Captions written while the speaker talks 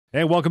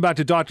And welcome back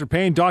to Dr.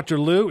 Payne. Dr.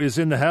 Lou is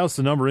in the house.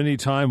 The number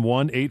anytime,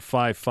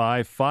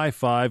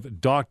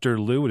 1-855-55-Dr.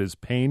 Lou. It is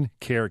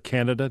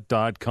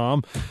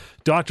PayneCareCanada.com.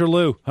 Dr.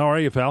 Lou, how are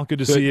you, pal? Good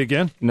to see you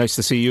again. Nice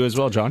to see you as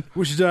well, John.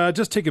 We should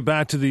just take it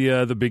back to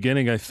the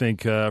beginning, I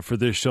think, for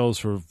this show,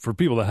 for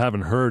people that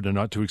haven't heard and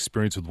not too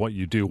experienced with what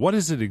you do. What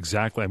is it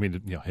exactly? I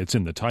mean, it's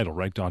in the title,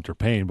 right, Dr.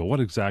 Payne, but what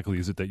exactly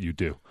is it that you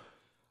do?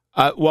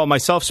 Well,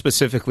 myself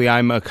specifically,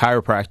 I'm a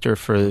chiropractor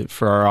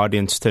for our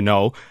audience to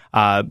know,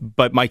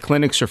 but my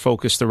clinics are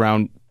focused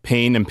around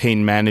pain and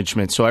pain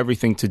management, so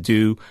everything to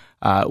do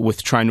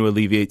with trying to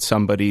alleviate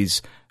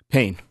somebody's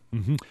pain.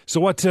 Mm-hmm.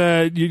 So what,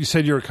 you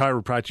said you're a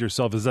chiropractor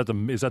yourself. Is that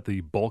the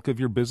bulk of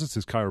your business,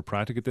 is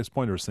chiropractic at this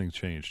point, or has things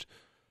changed?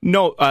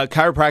 No,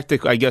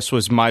 chiropractic, I guess,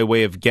 was my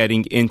way of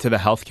getting into the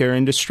healthcare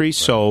industry. Right.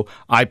 So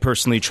I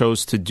personally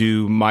chose to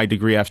do my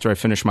degree after I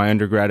finished my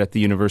undergrad at the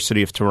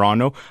University of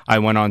Toronto. I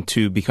went on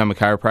to become a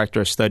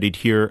chiropractor. I studied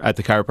here at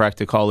the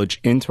Chiropractic College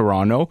in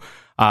Toronto.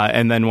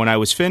 And then when I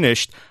was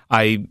finished,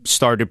 I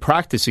started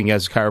practicing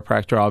as a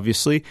chiropractor,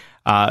 obviously.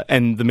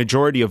 And the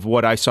majority of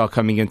what I saw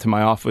coming into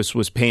my office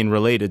was pain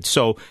related.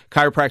 So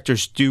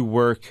chiropractors do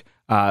work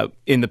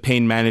in the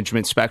pain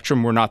management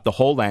spectrum. We're not the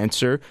whole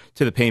answer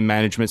to the pain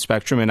management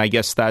spectrum, and I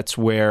guess that's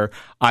where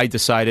I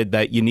decided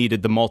that you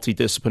needed the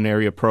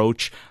multidisciplinary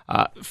approach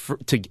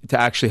to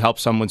actually help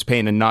someone's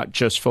pain and not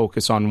just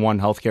focus on one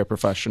healthcare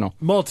professional.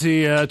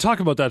 Talk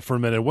about that for a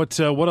minute. What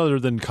other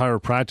than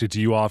chiropractic do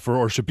you offer,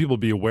 or should people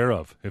be aware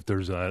of if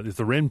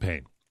they're in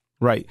pain?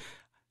 Right.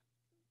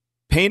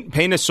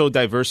 Pain is so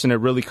diverse, and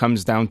it really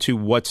comes down to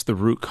what's the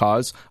root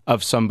cause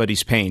of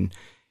somebody's pain.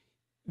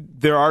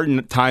 There are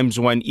times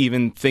when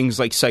even things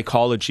like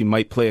psychology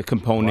might play a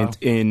component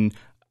in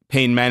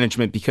pain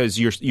management, because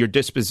your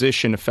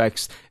disposition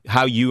affects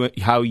how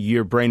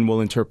your brain will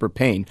interpret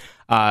pain.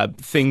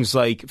 Things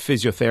like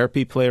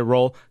physiotherapy play a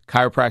role,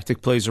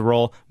 chiropractic plays a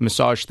role,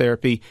 massage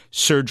therapy,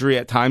 surgery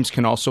at times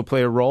can also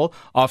play a role.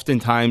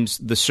 Oftentimes,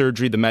 the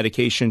surgery, the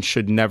medication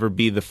should never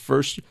be the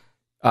first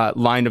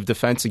line of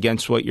defense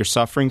against what you're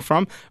suffering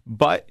from,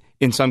 but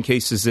in some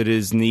cases, it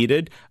is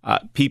needed.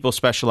 People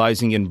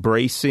specializing in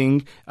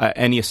bracing,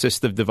 any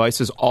assistive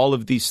devices, all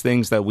of these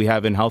things that we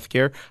have in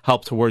healthcare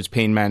help towards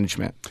pain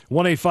management.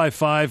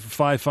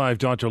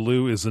 1-855-55-Dr.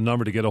 Lou is the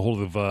number to get a hold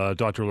of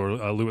Dr.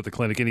 Lou at the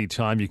clinic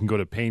anytime. You can go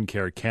to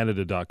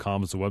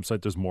PayneCareCanada.com is the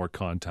website. There's more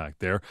contact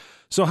there.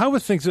 So how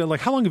would things,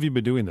 like, how long have you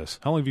been doing this?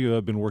 How long have you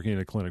been working in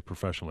a clinic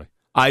professionally?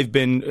 I've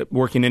been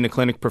working in a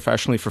clinic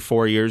professionally for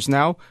 4 years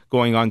now,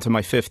 going on to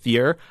my 5th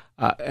year,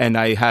 and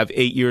I have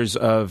 8 years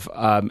of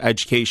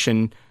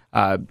education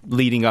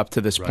leading up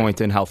to this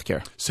point in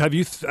healthcare. So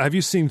have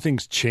you seen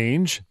things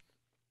change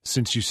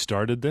since you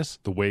started this,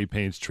 the way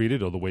pain's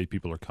treated or the way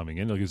people are coming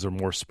in? Like, is there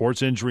more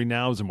sports injury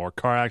now? Is it more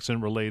car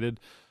accident related?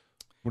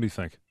 What do you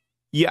think?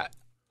 Yeah,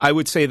 I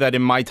would say that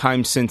in my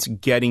time since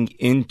getting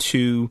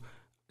into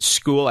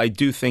school, I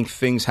do think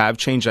things have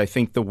changed. I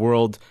think the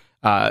world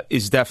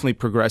is definitely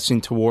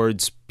progressing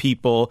towards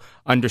people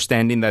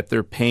understanding that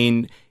their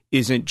pain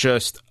isn't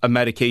just a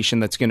medication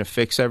that's going to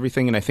fix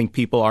everything. And I think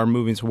people are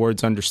moving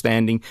towards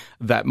understanding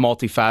that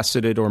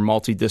multifaceted or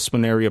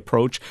multidisciplinary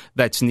approach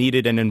that's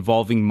needed and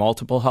involving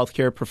multiple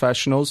healthcare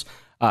professionals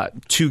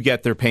to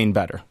get their pain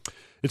better.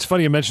 It's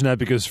funny you mention that,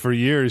 because for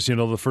years,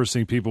 the first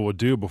thing people would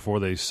do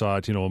before they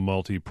sought, a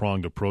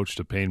multi-pronged approach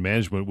to pain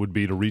management would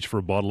be to reach for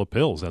a bottle of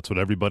pills. That's what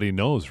everybody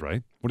knows,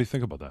 right? What do you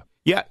think about that?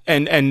 Yeah,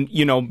 and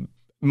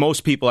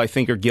most people, I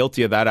think, are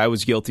guilty of that. I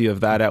was guilty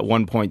of that at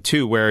one point,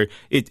 too, where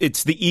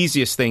it's the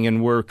easiest thing,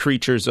 and we're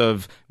creatures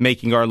of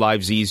making our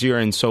lives easier,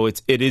 and so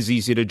it is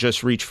easy to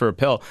just reach for a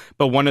pill.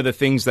 But one of the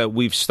things that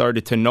we've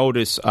started to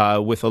notice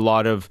with a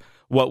lot of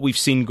what we've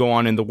seen go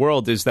on in the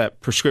world is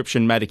that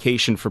prescription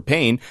medication for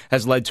pain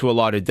has led to a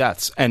lot of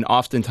deaths and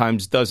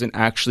oftentimes doesn't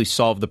actually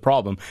solve the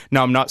problem.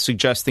 Now, I'm not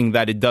suggesting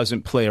that it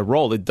doesn't play a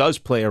role. It does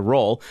play a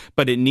role,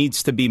 but it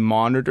needs to be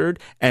monitored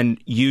and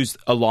used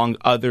along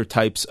other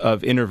types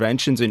of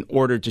interventions in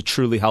order to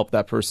truly help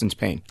that person's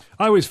pain.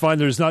 I always find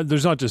there's not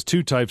just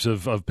two types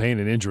of pain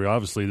and injury.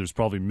 Obviously, there's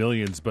probably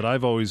millions, but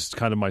I've always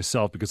kind of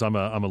myself, because I'm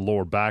a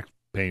lower back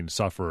pain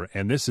sufferer,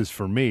 and this is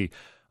for me.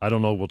 I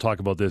don't know, we'll talk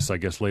about this, I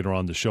guess, later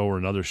on the show or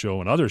another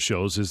show and other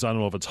shows, I don't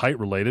know if it's height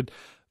related,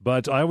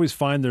 but I always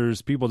find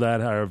there's people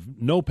that have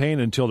no pain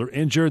until they're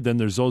injured. Then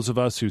there's those of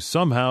us who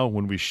somehow,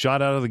 when we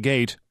shot out of the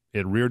gate,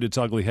 it reared its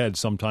ugly head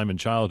sometime in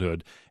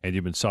childhood, and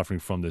you've been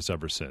suffering from this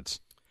ever since.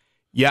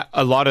 Yeah,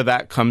 a lot of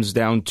that comes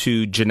down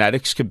to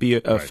genetics could be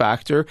a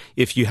factor.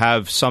 If you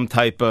have some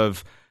type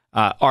of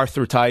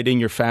arthritis in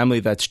your family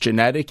that's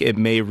genetic, it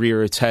may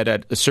rear its head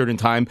at a certain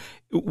time.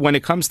 When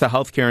it comes to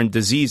healthcare and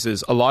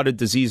diseases, a lot of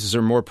diseases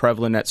are more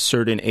prevalent at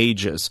certain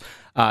ages.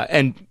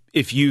 And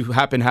if you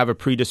happen to have a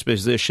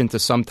predisposition to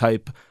some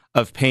type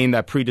of pain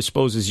that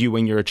predisposes you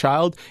when you're a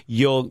child,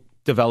 you'll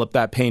develop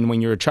that pain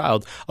when you're a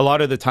child. A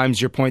lot of the times,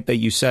 your point that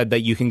you said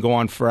that you can go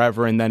on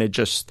forever and then it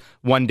just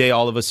one day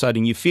all of a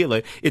sudden you feel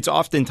it. It's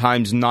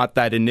oftentimes not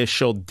that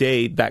initial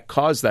day that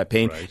caused that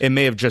pain. Right. It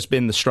may have just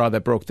been the straw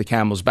that broke the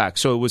camel's back.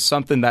 So it was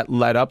something that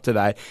led up to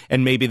that.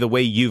 And maybe the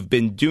way you've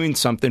been doing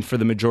something for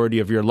the majority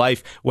of your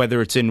life,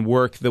 whether it's in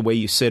work, the way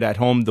you sit at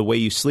home, the way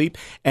you sleep.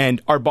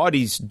 And our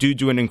bodies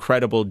do an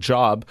incredible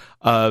job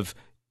of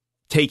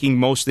taking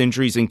most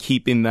injuries and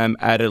keeping them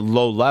at a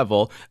low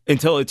level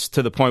until it's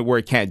to the point where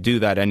it can't do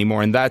that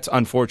anymore. And that's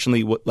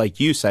unfortunately, what, like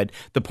you said,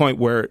 the point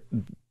where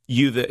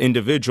you, the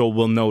individual,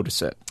 will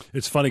notice it.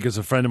 It's funny because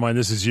a friend of mine,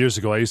 this is years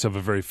ago, I used to have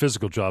a very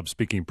physical job,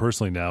 speaking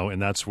personally now,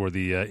 and that's where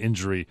the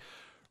injury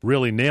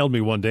really nailed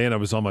me one day, and I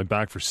was on my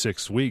back for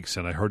 6 weeks,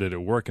 and I heard it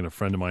at work, and a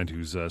friend of mine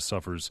who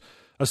suffers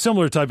a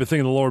similar type of thing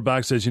in the lower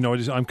back says,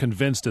 I'm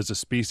convinced as a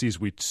species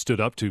we stood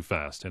up too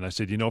fast. And I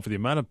said, for the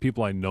amount of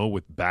people I know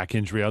with back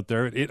injury out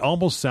there, it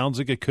almost sounds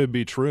like it could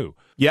be true.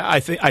 Yeah, I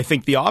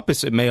think the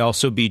opposite may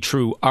also be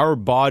true. Our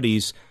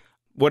bodies,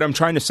 what I'm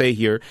trying to say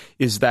here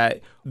is that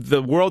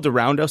the world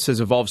around us has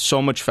evolved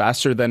so much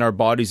faster than our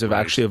bodies have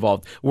actually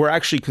evolved. We're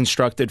actually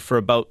constructed for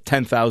about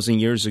 10,000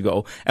 years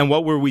ago. And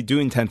what were we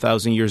doing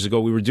 10,000 years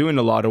ago? We were doing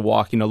a lot of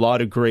walking, a lot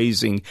of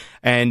grazing.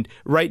 And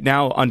right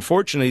now,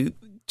 unfortunately,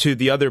 to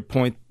the other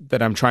point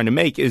that I'm trying to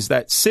make is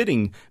that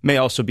sitting may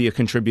also be a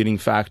contributing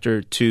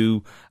factor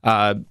to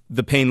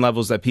the pain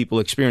levels that people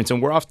experience.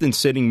 And we're often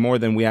sitting more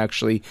than we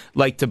actually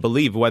like to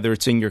believe, whether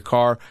it's in your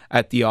car,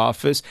 at the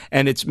office.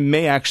 And it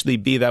may actually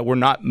be that we're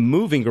not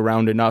moving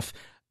around enough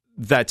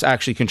that's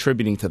actually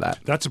contributing to that.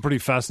 That's a pretty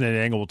fascinating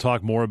angle. We'll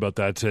talk more about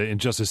that in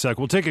just a sec.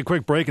 We'll take a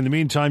quick break. In the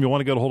meantime, you want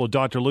to get a hold of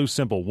Dr. Lou,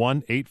 simple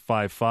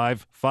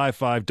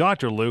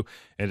 1-855-55-Dr. Lou,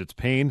 and it's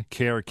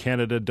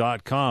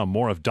paincarecanada.com.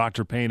 More of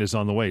Dr. Pain is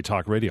on the way.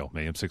 Talk Radio,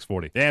 AM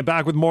 640. And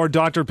back with more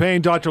Dr.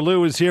 Pain. Dr.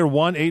 Lou is here,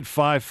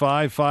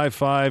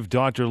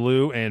 1-855-55-Dr.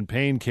 Lou, and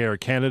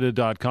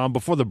paincarecanada.com.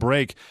 Before the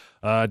break,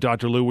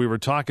 Dr. Lou, we were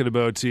talking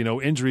about,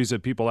 injuries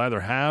that people either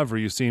have or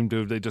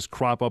they just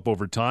crop up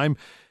over time,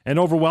 and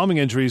overwhelming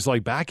injuries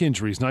like back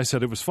injuries. And I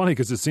said it was funny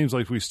because it seems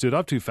like we stood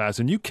up too fast.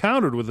 And you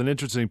countered with an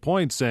interesting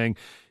point saying,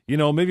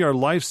 maybe our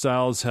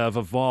lifestyles have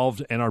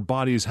evolved and our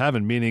bodies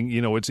haven't, meaning,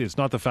 it's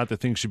not the fact that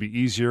things should be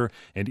easier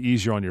and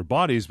easier on your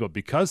bodies, but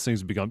because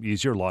things have become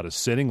easier, a lot of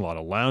sitting, a lot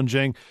of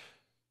lounging,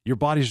 your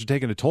bodies are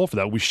taking a toll for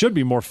that. We should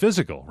be more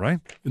physical, right?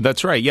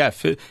 That's right. Yeah.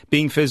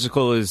 Being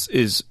physical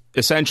is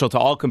essential to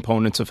all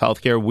components of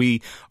healthcare.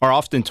 We are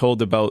often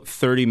told about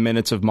 30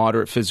 minutes of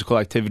moderate physical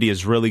activity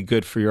is really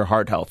good for your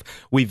heart health.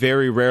 We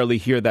very rarely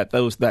hear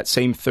that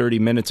same 30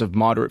 minutes of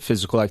moderate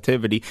physical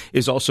activity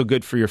is also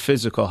good for your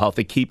physical health.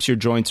 It keeps your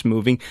joints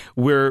moving.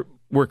 We're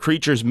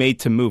creatures made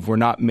to move. We're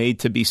not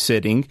made to be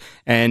sitting.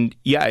 And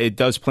yeah, it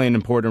does play an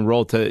important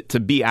role to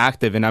be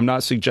active. And I'm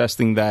not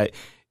suggesting that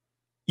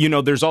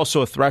there's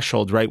also a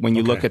threshold, right? When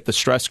you look at the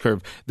stress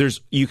curve,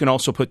 you can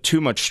also put too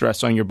much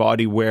stress on your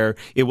body where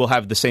it will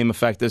have the same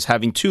effect as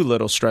having too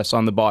little stress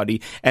on the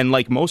body. And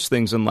like most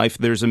things in life,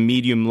 there's a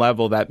medium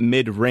level, that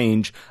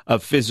mid-range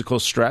of physical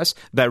stress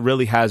that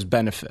really has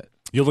benefit.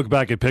 You look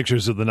back at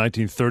pictures of the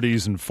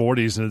 1930s and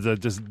 40s, and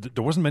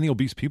there wasn't many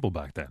obese people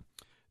back then.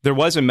 There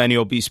wasn't many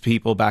obese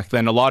people back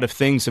then. A lot of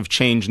things have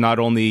changed, not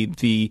only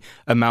the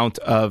amount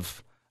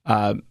of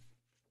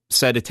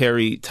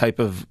sedentary type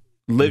of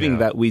living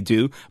that we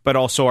do, but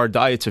also our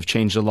diets have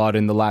changed a lot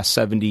in the last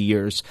 70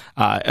 years.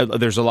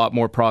 There's a lot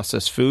more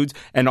processed foods,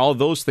 and all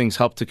those things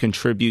help to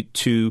contribute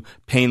to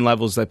pain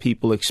levels that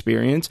people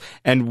experience.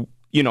 And,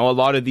 a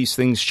lot of these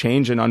things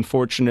change, and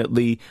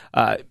unfortunately,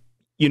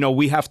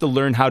 we have to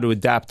learn how to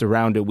adapt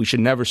around it. We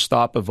should never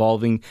stop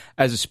evolving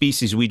as a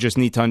species. We just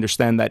need to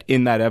understand that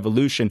in that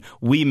evolution,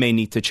 we may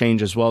need to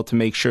change as well to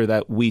make sure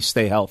that we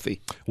stay healthy.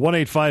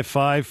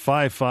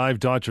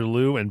 1-855-55-Dr.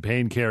 Lou and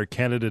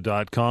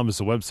paincarecanada.com is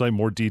the website.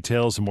 More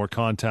details and more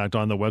contact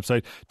on the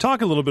website.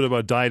 Talk a little bit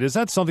about diet. Is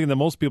that something that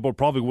most people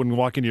probably wouldn't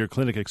walk into your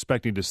clinic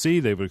expecting to see?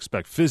 They would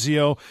expect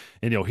physio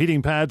and,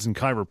 heating pads and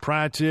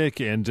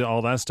chiropractic and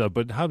all that stuff.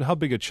 But how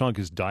big a chunk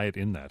is diet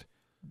in that?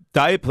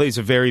 Diet plays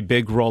a very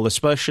big role,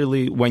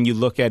 especially when you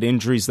look at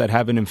injuries that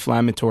have an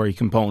inflammatory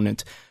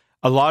component.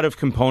 A lot of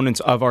components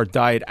of our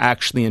diet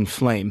actually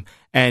inflame.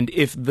 And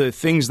if the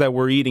things that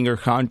we're eating are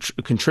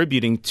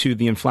contributing to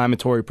the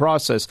inflammatory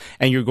process,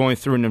 and you're going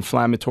through an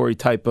inflammatory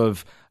type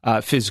of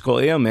physical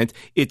ailment,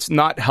 it's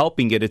not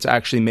helping it, it's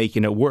actually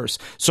making it worse.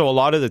 So a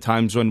lot of the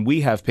times when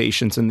we have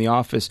patients in the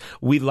office,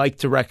 we like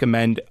to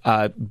recommend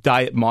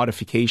diet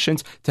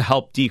modifications to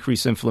help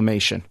decrease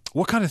inflammation.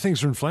 What kind of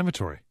things are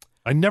inflammatory?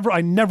 I never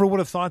would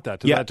have thought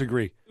that to that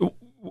degree.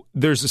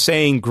 There's a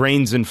saying,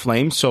 grains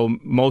inflame. So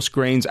most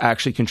grains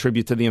actually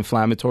contribute to the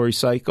inflammatory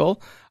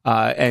cycle.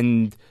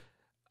 Alcohol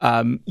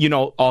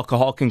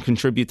can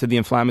contribute to the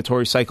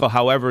inflammatory cycle.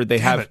 However, they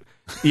have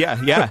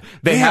Yeah.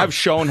 They have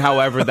shown,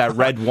 however, that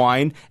red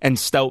wine and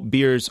stout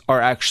beers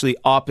are actually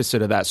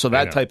opposite of that. So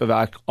that type of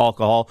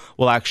alcohol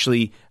will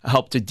actually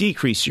help to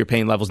decrease your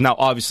pain levels. Now,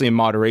 obviously, in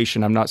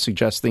moderation, I'm not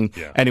suggesting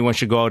anyone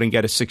should go out and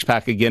get a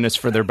 6-pack of Guinness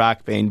for their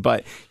back pain.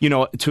 But,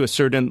 to a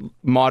certain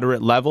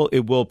moderate level,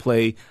 it will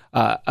play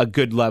a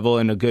good level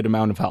and a good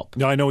amount of help.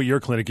 Now, I know at your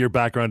clinic, your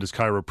background is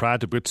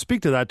chiropractic, but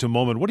speak to that to a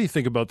moment. What do you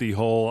think about the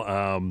whole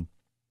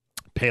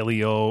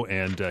paleo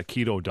and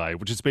keto diet,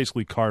 which is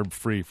basically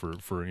carb-free for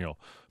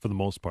the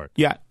most part?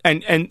 Yeah,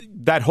 and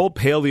that whole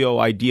paleo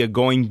idea,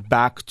 going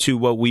back to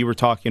what we were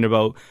talking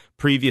about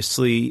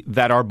previously,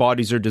 that our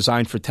bodies are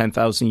designed for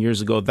 10,000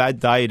 years ago, that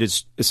diet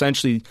is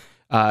essentially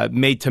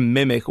made to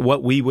mimic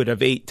what we would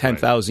have ate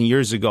 10,000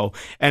 years ago.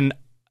 And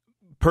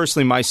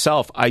personally,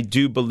 myself, I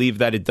do believe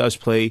that it does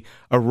play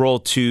a role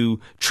to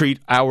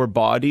treat our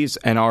bodies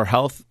and our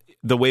health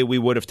the way we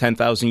would have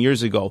 10,000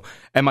 years ago.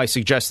 Am I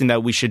suggesting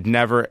that we should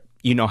never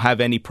have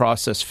any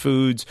processed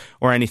foods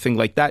or anything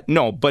like that?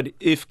 No, but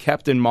if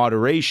kept in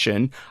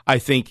moderation, I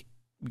think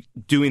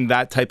doing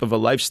that type of a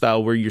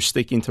lifestyle where you're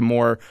sticking to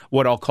more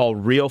what I'll call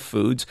real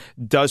foods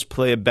does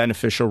play a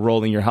beneficial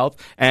role in your health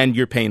and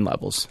your pain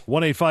levels.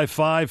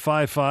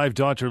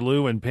 1-855-55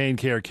 Lou and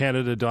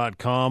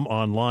PainCareCanada.com.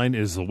 Online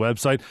is the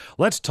website.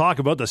 Let's talk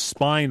about the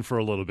spine for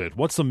a little bit.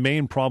 What's the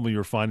main problem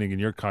you're finding in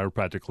your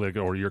chiropractic clinic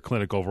or your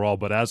clinic overall,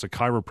 but as a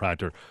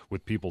chiropractor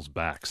with people's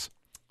backs?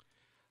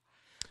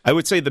 I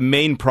would say the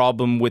main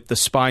problem with the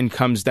spine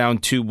comes down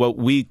to what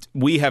we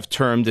have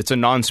termed, it's a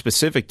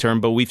non-specific term,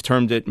 but we've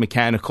termed it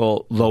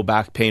mechanical low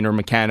back pain or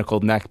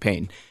mechanical neck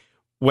pain.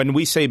 When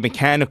we say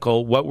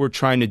mechanical, what we're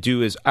trying to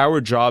do is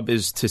our job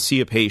is to see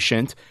a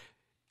patient,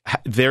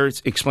 they're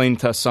explaining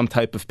to us some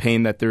type of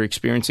pain that they're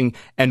experiencing,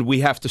 and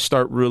we have to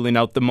start ruling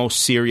out the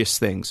most serious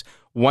things.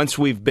 Once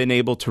we've been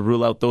able to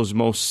rule out those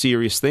most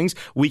serious things,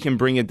 we can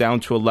bring it down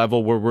to a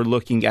level where we're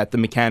looking at the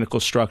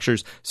mechanical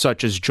structures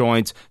such as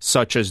joints,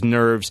 such as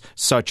nerves,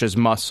 such as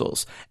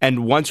muscles.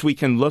 And once we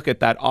can look at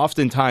that,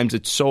 oftentimes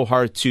it's so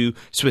hard to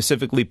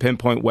specifically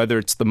pinpoint whether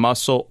it's the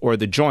muscle or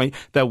the joint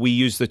that we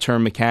use the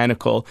term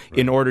mechanical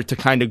in order to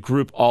kind of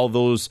group all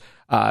those,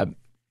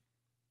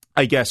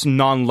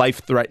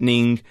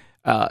 non-life-threatening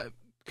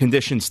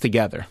conditions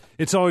together.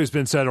 It's always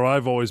been said, or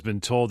I've always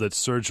been told, that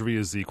surgery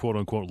is the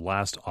quote-unquote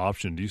last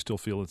option. Do you still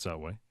feel it's that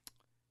way?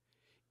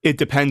 It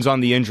depends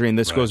on the injury, and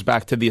this goes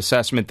back to the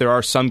assessment. There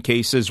are some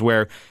cases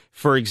where,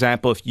 for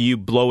example, if you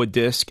blow a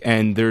disc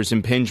and there's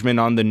impingement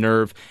on the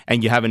nerve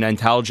and you have an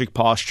antalgic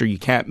posture, you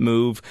can't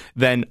move,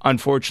 then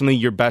unfortunately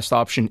your best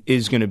option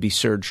is going to be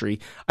surgery.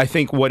 I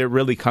think what it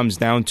really comes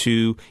down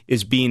to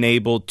is being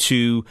able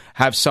to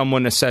have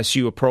someone assess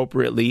you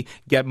appropriately,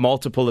 get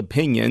multiple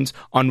opinions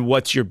on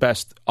what's your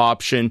best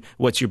option,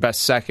 what's your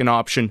best second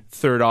option,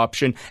 third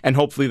option, and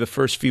hopefully the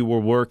first few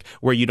will work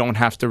where you don't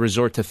have to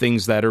resort to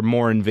things that are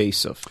more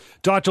invasive.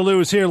 Dr. Lou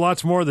is here.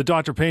 Lots more of the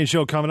Dr. Payne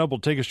Show coming up. We'll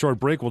take a short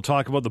break. We'll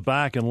talk about the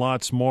back and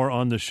lots more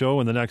on the show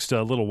in the next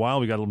little while.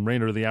 We got a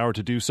remainder of the hour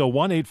to do so.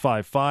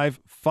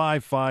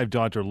 1-855-55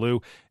 Dr.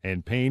 Lou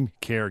and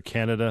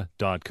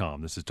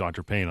PainCareCanada.com. This is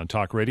Dr. Payne on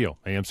Talk Radio,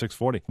 AM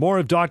 640. More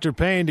of Dr.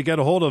 Payne. To get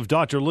a hold of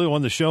Dr. Lou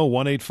on the show,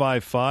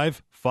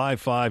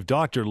 1-855-55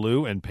 Dr.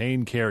 Lou and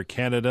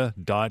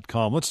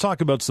PainCareCanada.com. Let's talk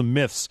about some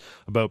myths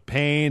about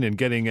pain and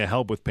getting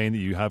help with pain that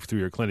you have through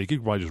your clinic. You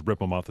can probably just rip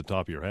them off the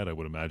top of your head, I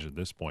would imagine, at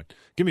this point.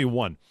 Give me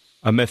one.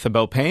 A myth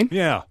about pain?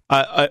 Yeah.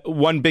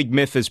 One big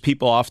myth is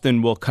people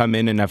often will come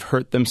in and have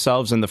hurt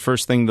themselves, and the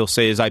first thing they'll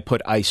say is, I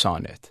put ice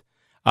on it.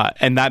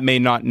 And that may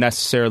not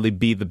necessarily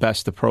be the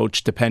best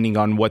approach depending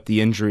on what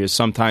the injury is.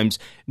 Sometimes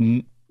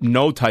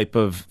no type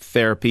of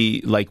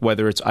therapy, like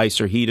whether it's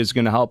ice or heat, is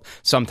going to help.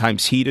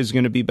 Sometimes heat is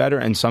going to be better,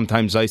 and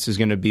sometimes ice is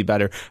going to be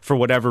better. For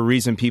whatever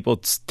reason, people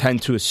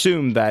tend to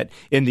assume that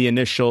in the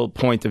initial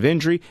point of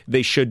injury,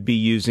 they should be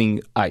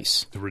using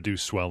ice. To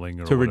reduce swelling.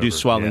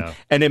 Yeah.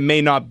 And it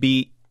may not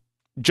be.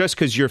 Just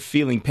because you're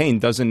feeling pain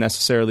doesn't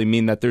necessarily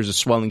mean that there's a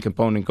swelling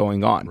component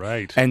going on.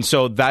 Right. And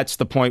so that's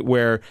the point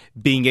where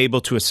being able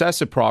to assess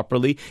it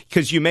properly,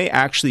 because you may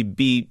actually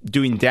be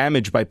doing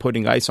damage by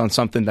putting ice on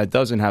something that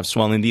doesn't have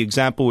swelling. The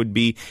example would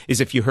be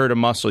is if you hurt a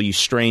muscle, you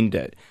strained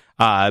it.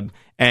 And,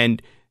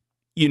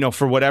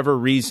 for whatever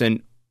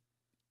reason,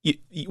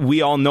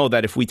 we all know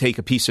that if we take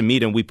a piece of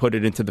meat and we put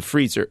it into the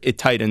freezer, it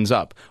tightens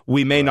up.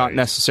 We may not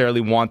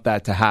necessarily want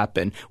that to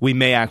happen. We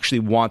may actually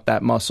want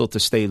that muscle to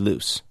stay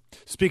loose.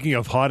 Speaking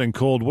of hot and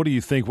cold, what do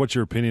you think? What's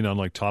your opinion on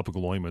like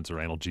topical ointments or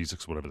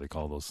analgesics, whatever they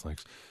call those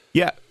things?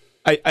 Yeah.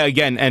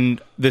 Again, and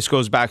this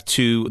goes back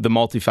to the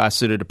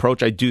multifaceted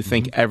approach. I do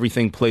think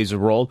everything plays a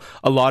role.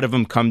 A lot of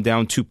them come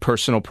down to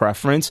personal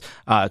preference,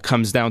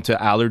 comes down to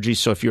allergies.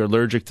 So if you're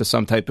allergic to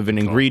some type of an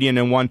ingredient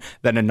in one,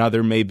 then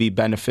another may be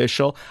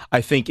beneficial.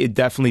 I think it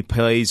definitely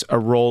plays a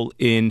role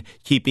in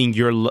keeping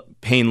your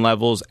pain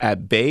levels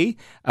at bay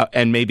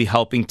and maybe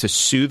helping to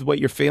soothe what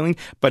you're feeling,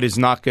 but is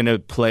not going to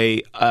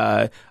play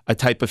a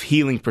type of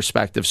healing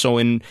perspective. So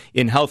in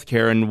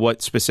healthcare and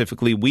what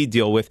specifically we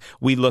deal with,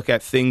 we look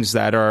at things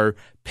that are are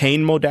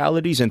pain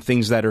modalities and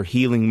things that are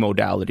healing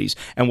modalities.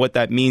 And what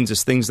that means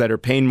is things that are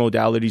pain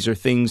modalities are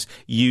things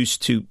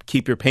used to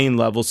keep your pain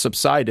levels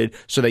subsided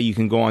so that you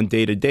can go on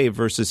day to day,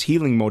 versus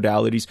healing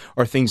modalities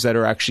are things that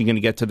are actually going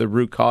to get to the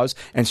root cause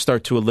and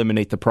start to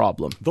eliminate the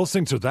problem. Those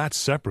things are that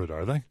separate,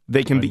 are they?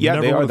 They can be, yeah,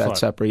 they are that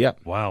separate, yeah.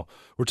 Wow.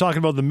 We're talking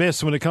about the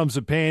myths when it comes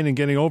to pain and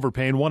getting over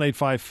pain.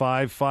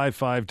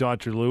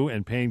 1-855-55-Dr. Lou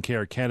and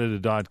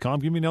PainCareCanada.com.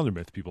 Give me another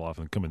myth people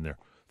often come in there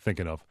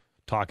thinking of,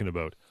 talking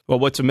about. Well,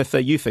 what's a myth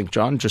that you think,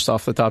 John, just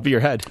off the top of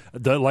your head?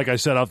 Like I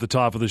said off the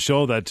top of the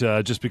show,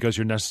 that just because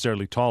you're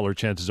necessarily taller,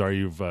 chances are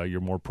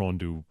you're more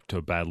prone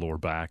to bad lower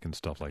back and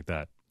stuff like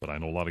that. But I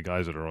know a lot of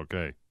guys that are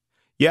okay.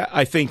 Yeah,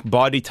 I think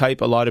body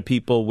type, a lot of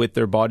people with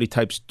their body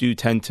types do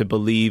tend to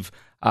believe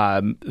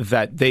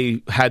that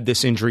they had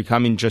this injury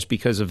coming just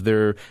because of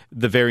the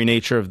very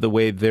nature of the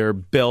way they're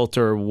built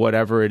or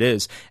whatever it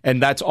is.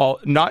 And that's all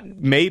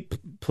may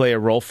play a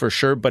role for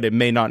sure, but it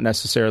may not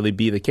necessarily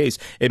be the case.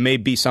 It may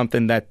be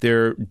something that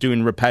they're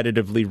doing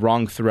repetitively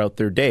wrong throughout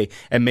their day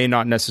and may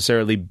not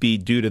necessarily be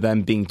due to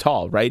them being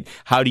tall, right?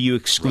 How do you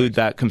exclude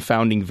that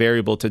confounding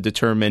variable to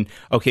determine,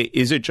 okay,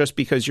 is it just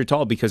because you're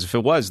tall? Because if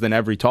it was, then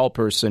every tall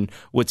person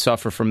would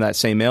suffer from that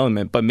same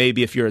ailment. But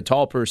maybe if you're a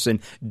tall person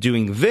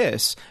doing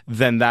this,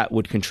 then that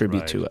would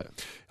contribute to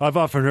it. I've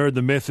often heard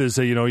the myth is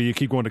that, you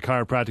keep going to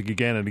chiropractic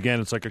again and again.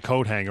 It's like a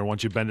coat hanger.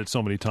 Once you bend it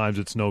so many times,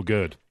 it's no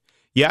good.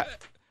 Yeah,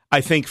 I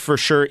think for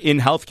sure in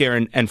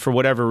healthcare, and for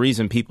whatever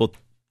reason, people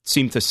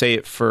seem to say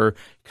it for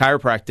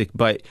chiropractic,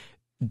 but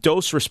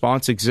dose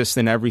response exists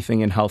in everything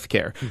in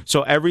healthcare.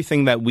 So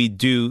everything that we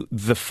do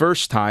the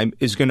first time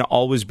is going to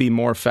always be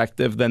more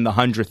effective than the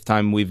 100th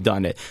time we've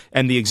done it.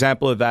 And the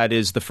example of that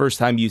is the first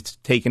time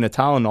you've taken a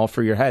Tylenol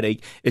for your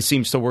headache, it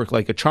seems to work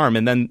like a charm.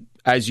 And then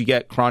as you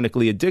get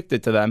chronically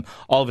addicted to them,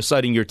 all of a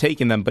sudden you're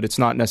taking them, but it's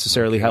not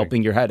necessarily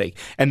helping your headache.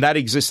 And that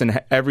exists in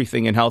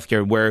everything in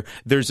healthcare, where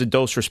there's a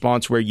dose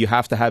response where you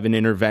have to have an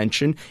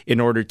intervention in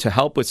order to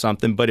help with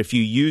something. But if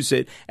you use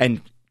it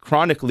and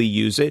chronically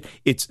use it,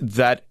 it's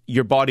that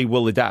your body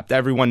will adapt.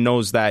 Everyone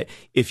knows that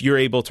if you're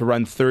able to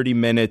run 30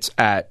 minutes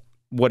at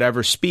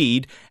whatever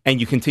speed and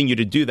you continue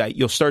to do that,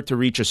 you'll start to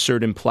reach a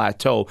certain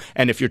plateau.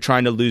 And if you're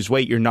trying to lose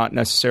weight, you're not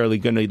necessarily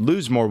going to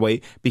lose more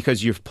weight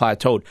because you've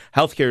plateaued.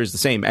 Healthcare is the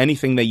same.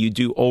 Anything that you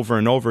do over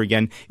and over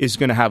again is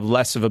going to have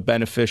less of a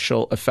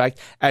beneficial effect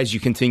as you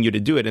continue to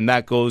do it. And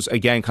that goes,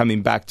 again,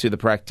 coming back to the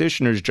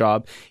practitioner's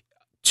job,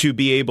 to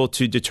be able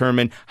to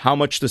determine how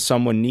much does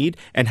someone need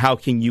and how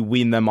can you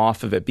wean them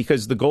off of it.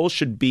 Because the goal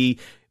should be,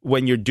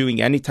 when you're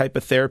doing any type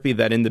of therapy,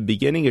 that in the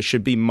beginning it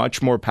should be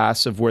much more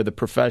passive, where the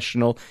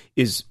professional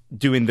is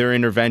doing their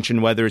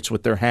intervention, whether it's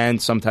with their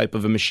hands, some type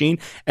of a machine,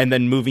 and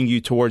then moving you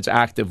towards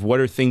active. What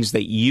are things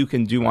that you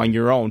can do on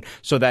your own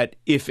so that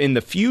if in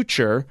the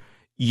future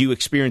you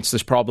experience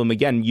this problem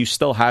again, you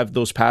still have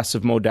those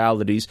passive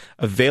modalities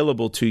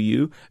available to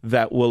you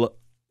that will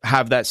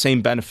have that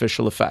same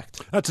beneficial effect.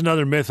 That's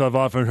another myth I've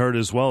often heard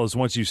as well, is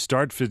once you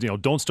start,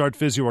 don't start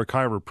physio or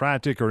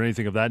chiropractic or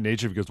anything of that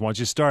nature, because once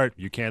you start,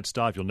 you can't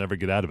stop. You'll never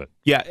get out of it.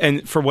 Yeah,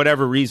 and for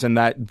whatever reason,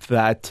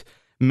 that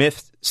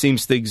myth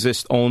seems to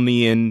exist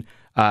only in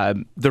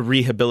the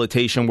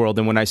rehabilitation world.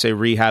 And when I say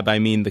rehab, I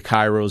mean the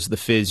chiros, the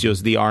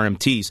physios, the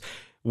RMTs.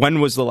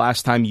 When was the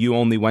last time you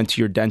only went to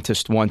your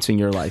dentist once in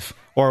your life?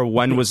 Or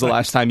when was the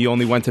last time you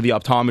only went to the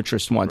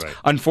optometrist once? Right.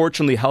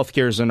 Unfortunately,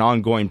 healthcare is an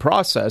ongoing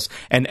process,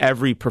 and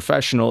every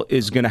professional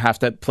is going to have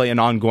to play an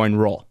ongoing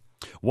role.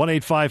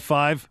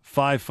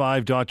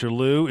 1-855-55-Dr.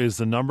 Lou is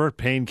the number.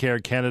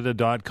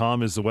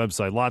 PainCareCanada.com is the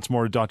website. Lots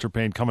more Dr.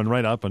 Pain coming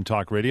right up on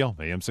Talk Radio,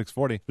 AM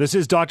 640. This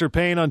is Dr.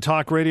 Pain on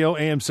Talk Radio,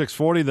 AM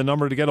 640. The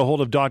number to get a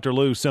hold of Dr.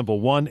 Lou, simple,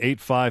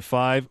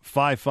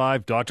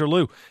 1-855-55-Dr.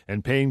 Lou.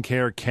 And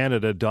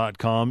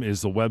PainCareCanada.com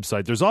is the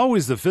website. There's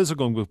always the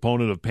physical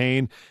component of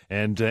pain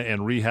and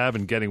rehab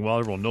and getting well.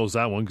 Everyone knows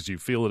that one because you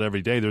feel it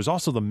every day. There's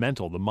also the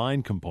mental, the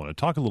mind component.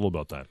 Talk a little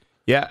about that.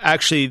 Yeah,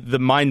 actually, the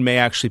mind may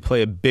actually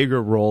play a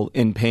bigger role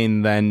in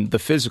pain than the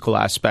physical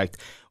aspect.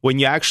 When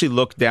you actually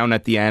look down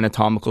at the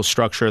anatomical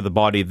structure of the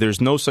body, there's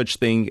no such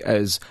thing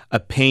as a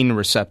pain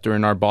receptor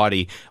in our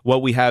body.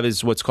 What we have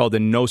is what's called a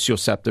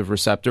nociceptive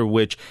receptor,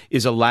 which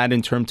is a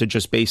Latin term to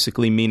just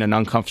basically mean an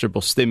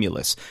uncomfortable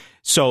stimulus.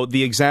 So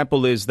the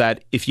example is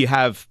that if you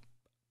have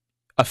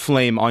a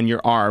flame on your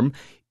arm,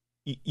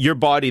 your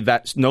body,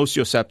 that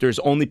nociceptor, is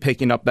only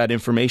picking up that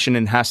information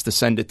and has to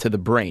send it to the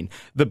brain.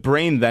 The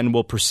brain then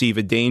will perceive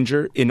a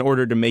danger in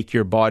order to make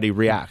your body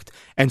react.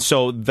 And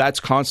so that's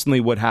constantly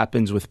what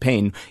happens with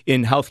pain.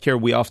 In healthcare,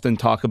 we often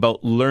talk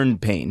about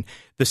learned pain.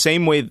 The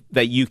same way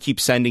that you keep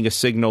sending a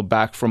signal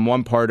back from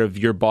one part of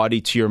your body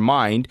to your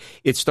mind,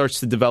 it starts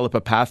to develop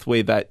a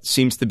pathway that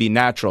seems to be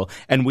natural.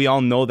 And we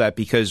all know that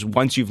because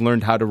once you've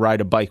learned how to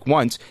ride a bike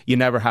once, you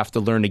never have to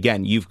learn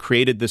again. You've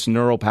created this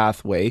neural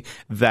pathway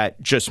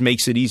that just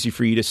makes it easy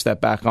for you to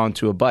step back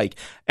onto a bike.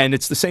 And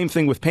it's the same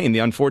thing with pain. The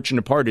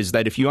unfortunate part is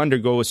that if you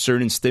undergo a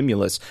certain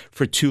stimulus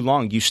for too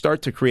long, you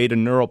start to create a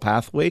neural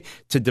pathway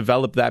to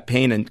develop that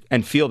pain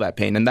and feel that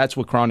pain. And that's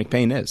what chronic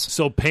pain is.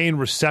 So pain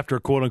receptor,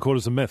 quote unquote,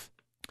 is a myth.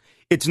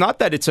 It's not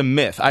that it's a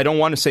myth. I don't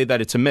want to say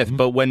that it's a myth,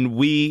 but when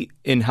we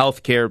in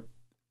healthcare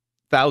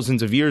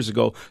thousands of years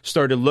ago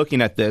started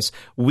looking at this,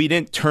 we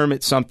didn't term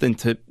it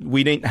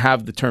we didn't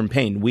have the term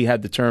pain. We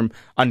had the term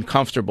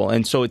uncomfortable.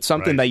 And so it's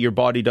something that your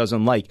body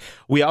doesn't like.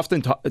 We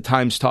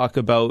oftentimes talk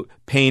about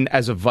pain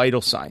as a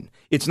vital sign.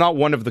 It's not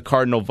one of the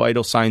cardinal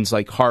vital signs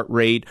like heart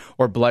rate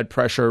or blood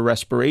pressure or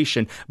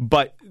respiration,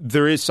 but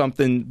there is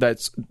something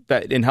that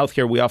in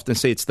healthcare we often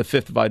say it's the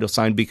fifth vital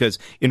sign, because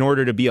in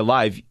order to be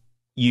alive,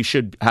 you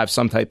should have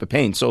some type of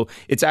pain. So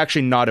it's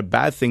actually not a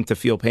bad thing to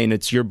feel pain.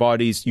 It's your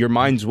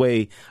mind's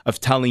way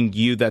of telling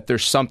you that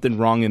there's something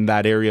wrong in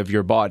that area of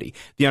your body.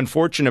 The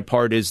unfortunate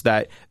part is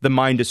that the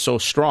mind is so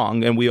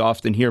strong, and we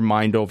often hear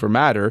mind over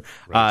matter,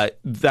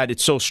 that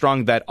it's so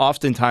strong that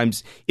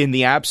oftentimes in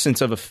the absence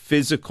of a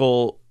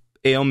physical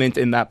ailment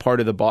in that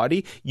part of the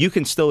body, you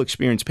can still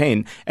experience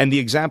pain. And the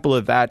example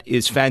of that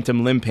is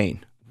phantom limb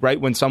pain. Right?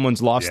 When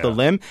someone's lost a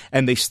limb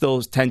and they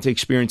still tend to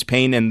experience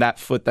pain in that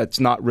foot that's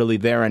not really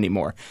there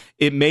anymore.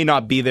 It may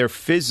not be there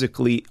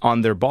physically on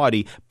their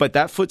body, but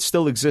that foot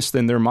still exists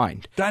in their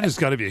mind. That has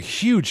got to be a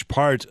huge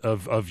part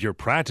of your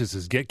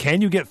practices. Can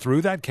you get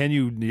through that? Can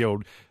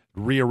you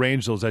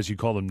rearrange those, as you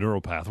call them,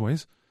 neural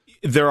pathways?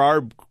 There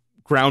are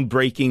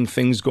groundbreaking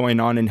things going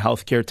on in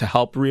healthcare to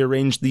help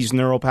rearrange these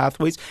neural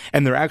pathways,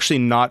 and they're actually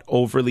not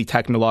overly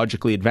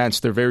technologically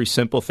advanced. They're very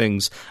simple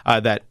things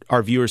that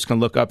our viewers can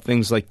look up.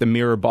 Things like the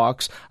mirror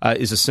box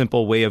is a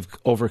simple way of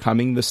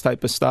overcoming this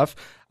type of stuff.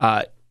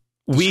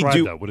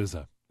 Describe that. What is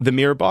that? The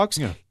mirror box?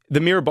 Yeah.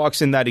 The mirror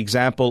box in that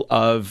example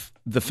of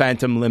the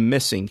phantom limb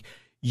missing.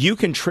 You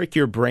can trick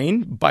your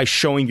brain by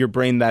showing your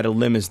brain that a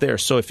limb is there.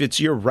 So if it's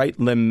your right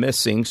limb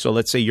missing, so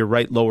let's say your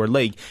right lower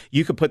leg,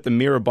 you could put the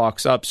mirror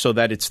box up so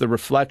that it's the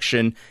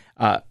reflection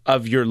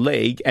of your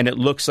leg, and it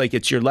looks like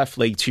it's your left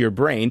leg to your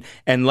brain.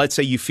 And let's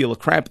say you feel a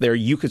cramp there,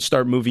 you could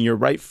start moving your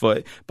right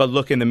foot, but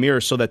look in the mirror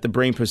so that the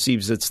brain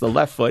perceives it's the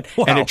left foot,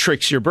 and it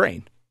tricks your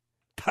brain.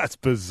 That's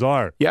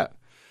bizarre. Yeah.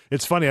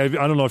 It's funny. I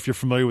don't know if you're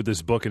familiar with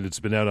this book, and it's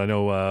been out. I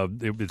know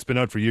it's been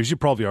out for years. You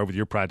probably are with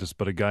your practice,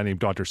 but a guy named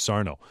Dr.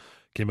 Sarno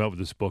came out with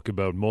this book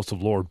about most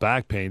of lower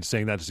back pain,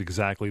 saying that is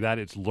exactly that.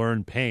 It's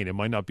learned pain. It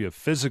might not be a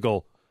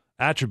physical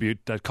attribute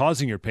that's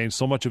causing your pain.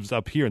 So much of it's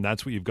up here, and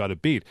that's what you've got to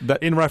beat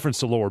in reference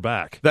to lower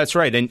back. That's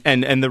right.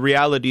 And the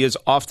reality is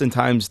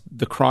oftentimes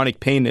the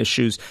chronic pain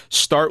issues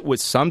start with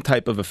some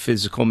type of a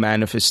physical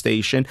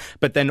manifestation,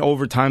 but then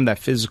over time that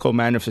physical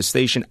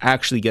manifestation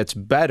actually gets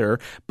better,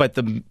 but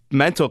the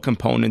mental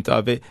component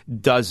of it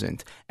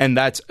doesn't. And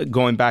that's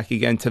going back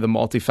again to the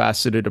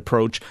multifaceted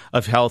approach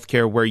of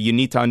healthcare, where you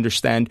need to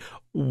understand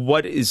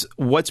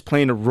what's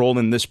playing a role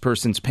in this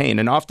person's pain.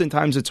 And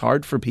oftentimes it's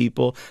hard for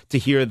people to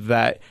hear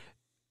that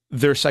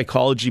their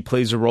psychology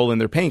plays a role in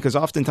their pain, because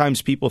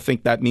oftentimes people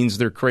think that means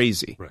they're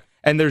crazy. Right.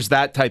 And there's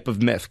that type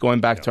of myth, going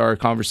back to our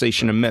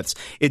conversation of myths.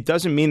 It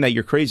doesn't mean that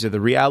you're crazy. The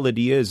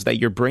reality is that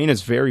your brain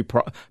is very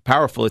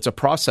powerful. It's a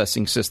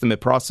processing system.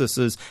 It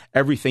processes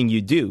everything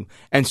you do.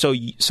 And so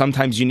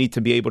sometimes you need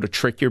to be able to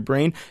trick your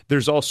brain.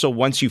 There's also,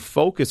 once you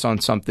focus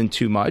on something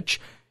too much,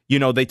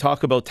 they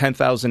talk about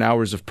 10,000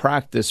 hours of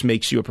practice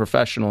makes you a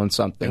professional in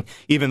something,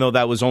 even though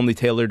that was only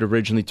tailored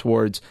originally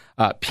towards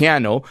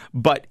piano.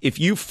 But if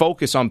you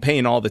focus on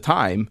pain all the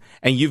time,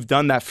 and you've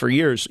done that for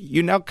years,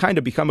 you now kind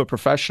of become a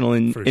professional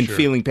in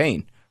feeling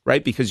pain,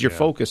 right? Because you're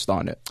focused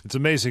on it. It's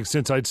amazing,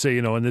 since I'd say,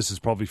 and this is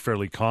probably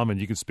fairly common,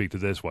 you can speak to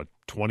this,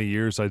 20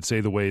 years, I'd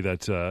say, the way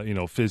that,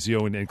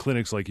 physio and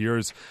clinics like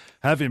yours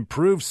have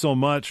improved so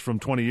much from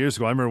 20 years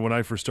ago. I remember when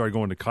I first started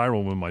going to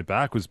chiro when my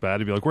back was bad,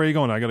 he'd be like, "Where are you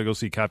going?" "I got to go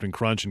see Captain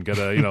Crunch and get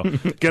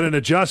get an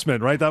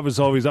adjustment," right? That was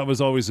always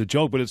a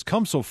joke, but it's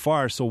come so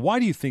far. So why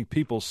do you think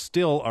people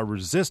still are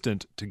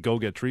resistant to go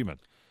get treatment?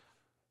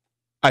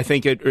 I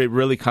think it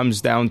really comes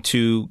down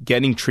to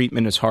getting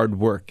treatment is hard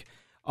work.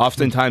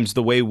 Oftentimes,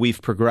 the way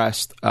we've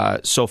progressed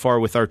so far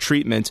with our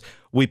treatments,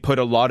 we put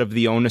a lot of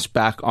the onus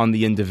back on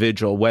the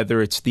individual,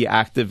 whether it's the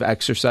active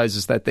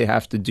exercises that they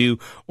have to do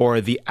or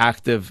the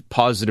active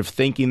positive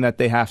thinking that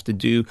they have to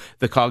do,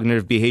 the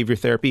cognitive behavior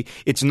therapy.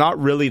 It's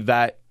not really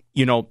that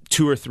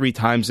 2 or 3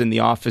 times in the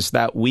office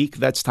that week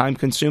that's time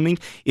consuming.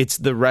 It's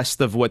the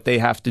rest of what they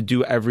have to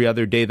do every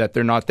other day that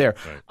they're not there.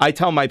 Right. I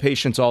tell my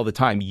patients all the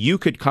time, you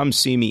could come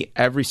see me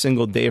every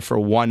single day for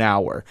 1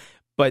 hour.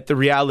 But the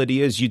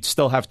reality is you'd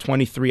still have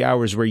 23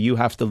 hours where you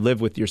have to live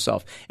with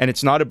yourself. And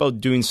it's not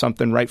about doing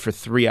something right for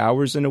 3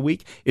 hours in a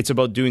week. It's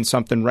about doing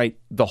something right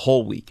the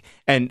whole week.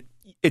 And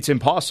it's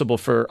impossible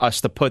for us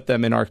to put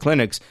them in our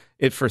clinics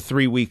for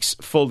 3 weeks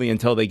fully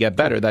until they get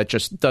better. That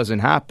just doesn't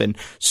happen.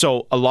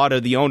 So a lot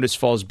of the onus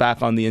falls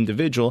back on the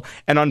individual.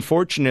 And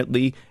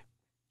unfortunately,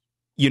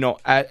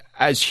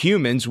 as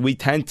humans, we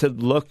tend to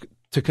look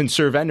to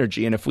conserve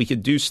energy. And if we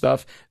could do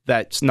stuff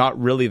that's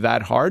not really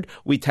that hard,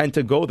 we tend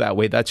to go that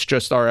way. That's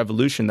just our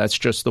evolution. That's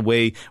just the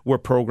way we're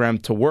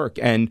programmed to work.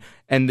 And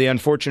the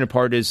unfortunate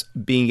part is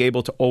being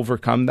able to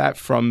overcome that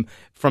from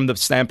the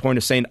standpoint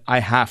of saying,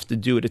 I have to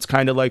do it. It's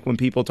kind of like when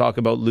people talk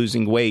about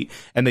losing weight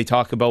and they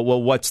talk about,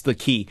 well, what's the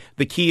key?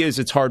 The key is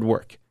it's hard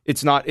work.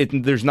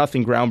 There's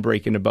nothing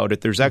groundbreaking about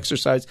it. There's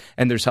exercise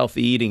and there's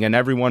healthy eating, and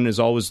everyone is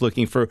always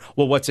looking for,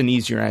 well, what's an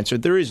easier answer?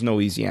 There is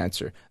no easy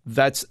answer.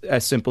 That's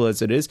as simple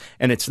as it is,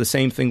 and it's the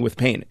same thing with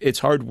pain. It's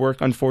hard work,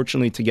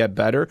 unfortunately, to get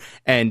better,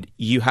 and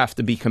you have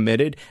to be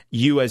committed,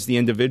 you as the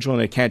individual,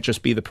 and it can't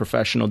just be the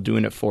professional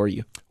doing it for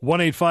you.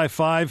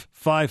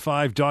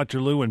 1-855-55-Dr.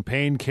 and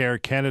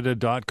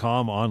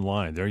PainCareCanada.com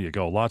online. There you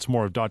go. Lots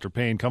more of Dr.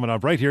 Payne coming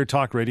up right here,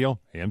 Talk Radio,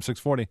 AM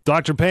 640.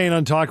 Dr. Payne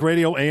on Talk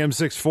Radio, AM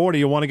 640.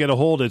 You want to get a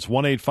hold, it's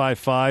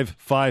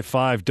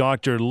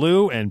 1-855-55-Dr.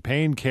 and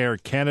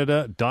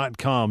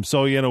PainCareCanada.com.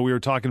 So, we were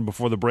talking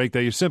before the break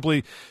that you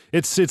simply,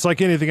 it's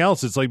like anything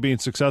else. It's like being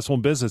successful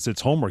in business.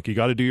 It's homework. You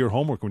got to do your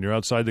homework when you're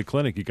outside the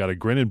clinic. You got to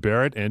grin and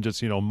bear it and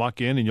just,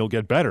 muck in and you'll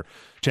get better.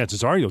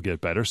 Chances are you'll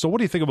get better. So what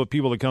do you think about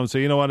people that come and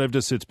say, you know what,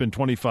 it's been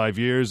 25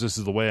 years. This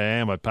is the way I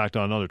am. I packed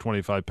on another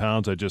 25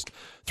 pounds. I just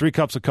 3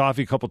 cups of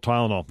coffee, a couple of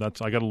Tylenol.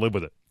 I got to live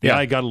with it. Yeah,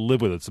 I got to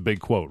live with it. It's a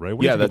big quote, right?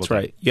 Yeah, that's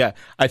right. That? Yeah,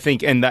 I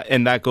think, and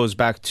that goes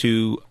back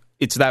to,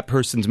 it's that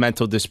person's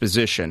mental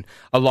disposition.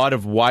 A lot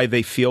of why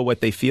they feel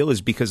what they feel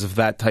is because of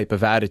that type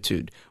of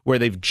attitude where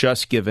they've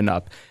just given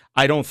up.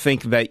 I don't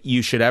think that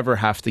you should ever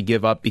have to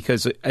give up,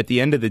 because at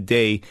the end of the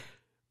day,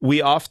 we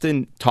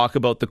often talk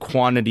about the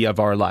quantity of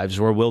our lives,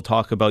 where we'll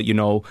talk about,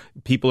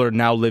 people are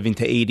now living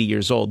to 80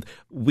 years old.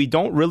 We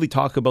don't really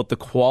talk about the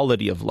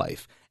quality of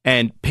life.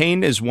 And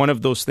pain is one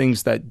of those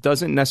things that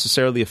doesn't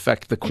necessarily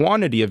affect the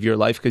quantity of your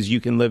life, because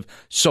you can live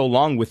so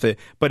long with it,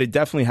 but it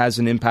definitely has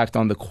an impact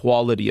on the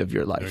quality of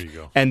your life. There you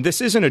go. And this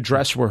isn't a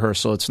dress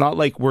rehearsal. It's not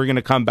like we're going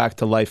to come back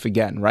to life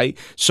again, right?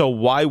 So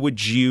why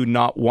would you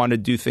not want to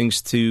do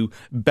things to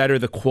better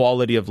the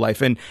quality of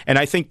life? And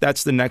I think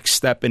that's the next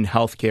step in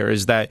healthcare,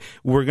 is that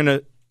we're going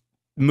to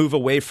move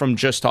away from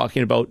just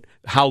talking about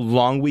how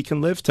long we can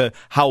live to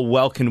how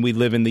well can we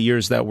live in the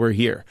years that we're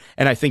here.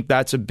 And I think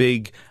that's a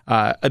big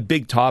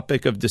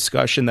topic of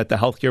discussion that the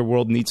healthcare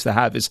world needs to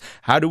have, is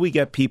how do we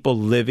get people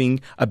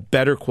living a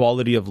better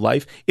quality of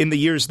life in the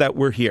years that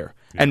we're here?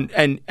 Yeah.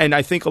 And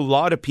I think a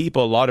lot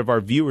of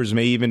our viewers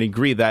may even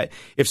agree that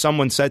if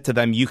someone said to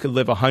them, you could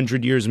live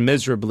 100 years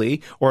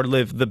miserably or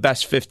live the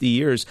best 50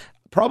 years,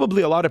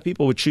 probably a lot of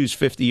people would choose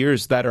 50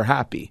 years that are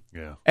happy.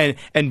 Yeah.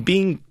 And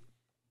being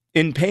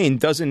in pain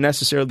doesn't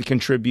necessarily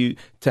contribute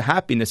to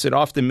happiness. It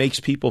often makes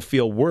people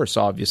feel worse,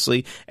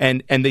 obviously.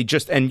 And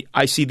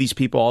I see these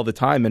people all the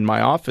time in my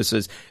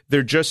offices.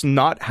 They're just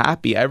not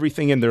happy.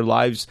 Everything in their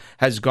lives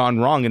has gone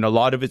wrong. And a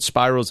lot of it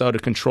spirals out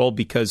of control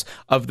because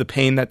of the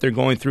pain that they're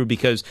going through,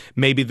 because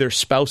maybe their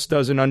spouse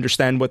doesn't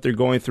understand what they're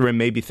going through and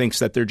maybe thinks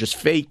that they're just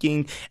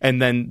faking.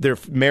 And then their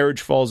marriage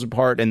falls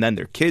apart, and then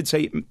their kids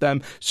hate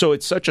them. So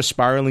it's such a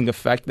spiraling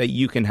effect that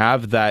you can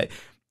have, that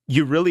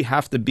you really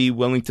have to be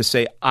willing to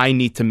say, I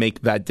need to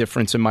make that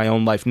difference in my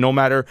own life, no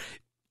matter,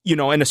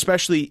 and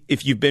especially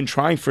if you've been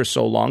trying for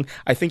so long.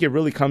 I think it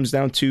really comes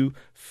down to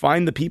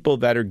find the people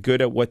that are good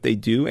at what they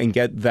do and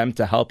get them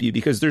to help you,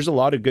 because there's a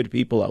lot of good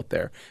people out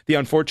there. The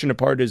unfortunate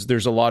part is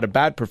there's a lot of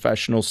bad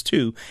professionals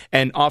too.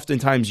 And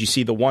oftentimes you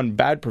see the one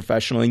bad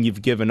professional and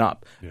you've given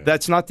up. Yeah.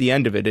 That's not the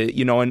end of it.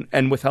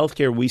 And with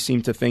healthcare, we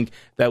seem to think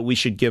that we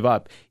should give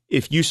up.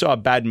 If you saw a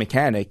bad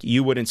mechanic,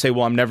 you wouldn't say,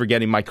 well, I'm never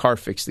getting my car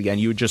fixed again.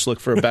 You would just look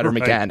for a better right.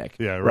 mechanic.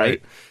 Yeah,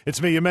 right.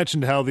 It's me. You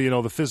mentioned how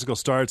the physical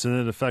starts and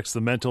then it affects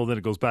the mental, then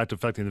it goes back to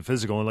affecting the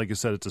physical. And like you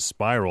said, it's a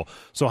spiral.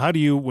 So how do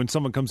you, when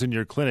someone comes into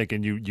your clinic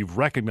and you've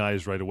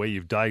recognized right away,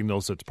 you've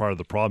diagnosed it's part of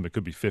the problem, it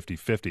could be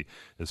 50-50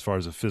 as far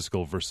as the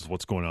physical versus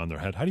what's going on in their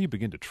head. How do you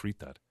begin to treat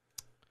that?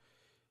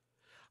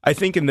 I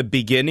think in the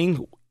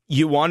beginning,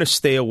 you want to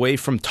stay away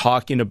from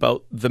talking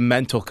about the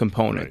mental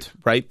component,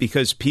 right?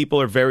 Because people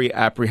are very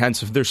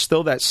apprehensive. There's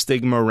still that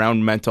stigma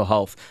around mental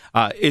health.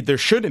 There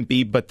shouldn't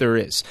be, but there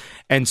is.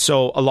 And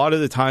so a lot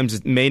of the times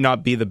it may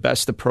not be the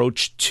best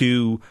approach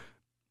to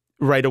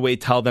right away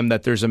tell them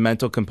that there's a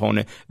mental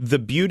component. The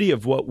beauty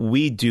of what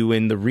we do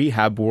in the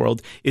rehab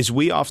world is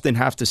we often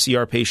have to see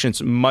our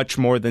patients much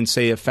more than,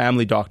 say, a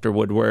family doctor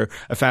would, where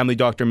a family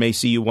doctor may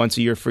see you once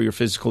a year for your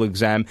physical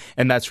exam,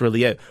 and that's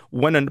really it.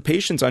 When a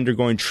patient's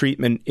undergoing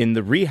treatment in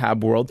the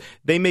rehab world,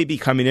 they may be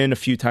coming in a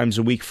few times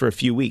a week for a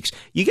few weeks.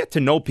 You get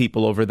to know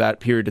people over that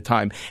period of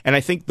time, and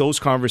I think those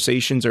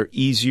conversations are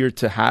easier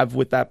to have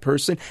with that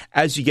person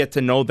as you get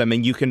to know them,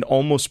 and you can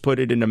almost put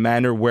it in a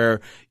manner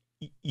where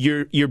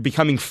you're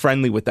becoming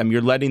friendly with them.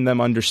 You're letting them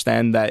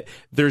understand that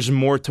there's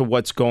more to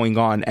what's going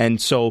on.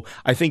 And so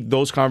I think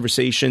those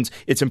conversations,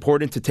 it's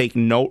important to take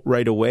note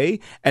right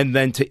away and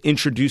then to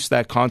introduce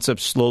that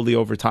concept slowly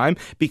over time,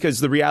 because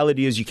the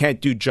reality is you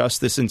can't do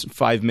justice in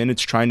 5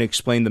 minutes trying to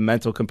explain the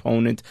mental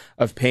component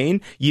of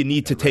pain. You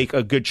need to take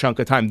a good chunk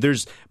of time.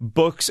 There's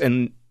books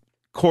and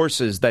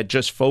courses that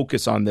just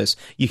focus on this.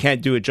 You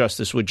can't do it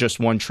justice with just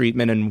one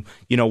treatment and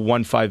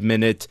 1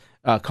 5-minute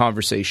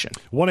conversation.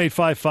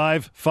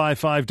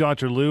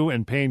 1-855-55 Lou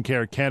and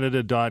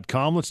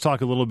PainCareCanada.com. Let's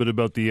talk a little bit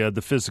about the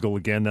physical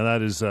again. Now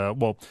that is,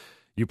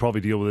 you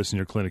probably deal with this in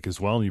your clinic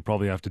as well, and you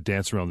probably have to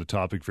dance around the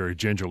topic very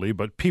gingerly,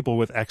 but people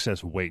with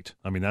excess weight,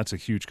 I mean, that's a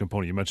huge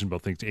component. You mentioned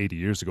about things 80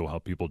 years ago, how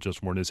people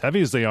just weren't as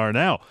heavy as they are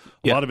now.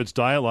 A lot of it's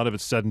diet, a lot of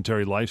it's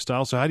sedentary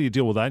lifestyle. So how do you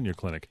deal with that in your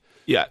clinic?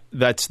 Yeah,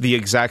 that's the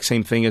exact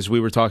same thing as we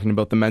were talking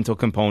about the mental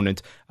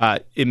component.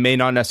 It may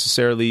not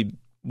necessarily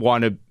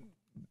want to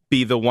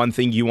be the one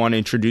thing you want to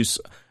introduce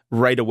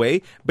right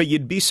away, but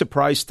you'd be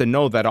surprised to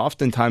know that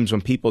oftentimes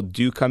when people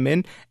do come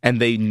in and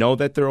they know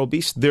that they're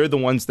obese, they're the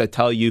ones that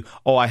tell you,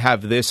 oh, I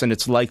have this and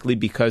it's likely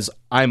because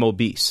I'm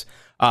obese.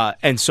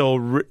 And so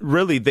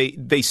really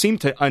they seem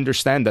to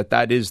understand that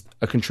that is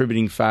a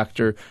contributing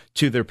factor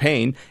to their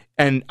pain.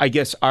 And I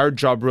guess our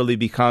job really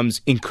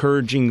becomes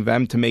encouraging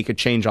them to make a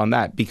change on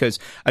that. Because,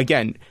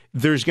 again,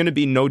 there's going to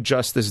be no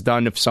justice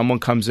done if someone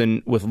comes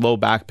in with low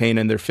back pain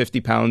and they're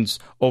 50 pounds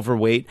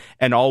overweight,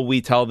 and all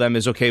we tell them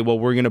is, okay, well,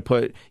 we're going to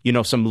put,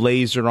 some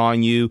laser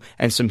on you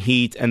and some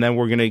heat, and then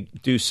we're going to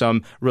do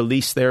some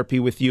release therapy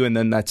with you, and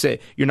then that's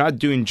it. You're not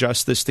doing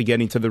justice to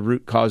getting to the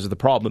root cause of the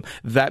problem.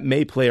 That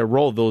may play a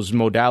role. Those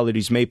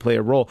modalities may play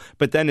a role.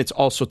 But then it's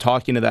also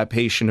talking to that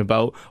patient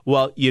about,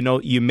 well,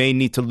 you may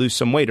need to lose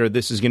some weight, or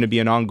this is going to be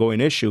an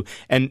ongoing issue.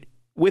 And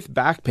with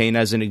back pain,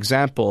 as an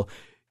example,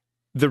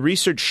 the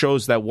research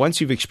shows that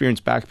once you've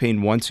experienced back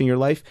pain once in your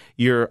life,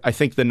 I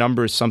think the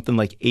number is something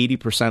like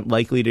 80%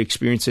 likely to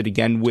experience it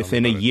again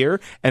within a year.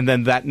 And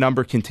then that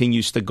number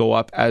continues to go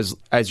up as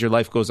your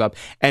life goes up.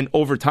 And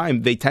over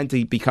time, they tend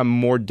to become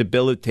more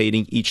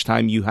debilitating each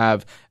time you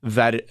have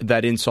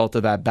that insult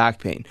of that back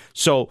pain.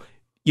 So,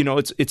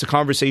 it's a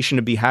conversation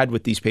to be had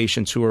with these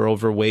patients who are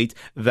overweight,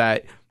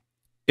 that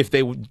if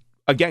they would,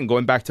 again,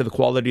 going back to the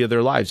quality of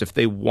their lives, if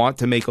they want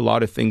to make a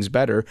lot of things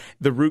better,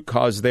 the root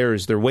cause there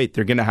is their weight.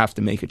 They're going to have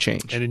to make a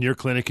change. And in your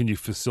clinic, can you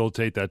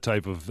facilitate that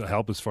type of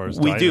help as far as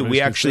we diet? Do.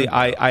 We actually,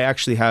 I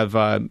actually have,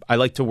 I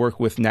like to work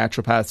with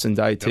naturopaths and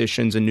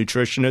dietitians and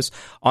nutritionists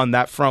on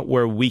that front,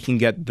 where we can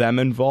get them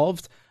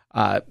involved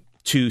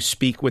to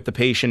speak with the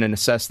patient and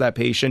assess that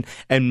patient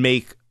and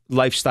make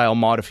lifestyle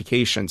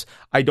modifications.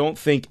 I don't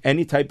think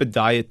any type of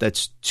diet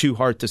that's too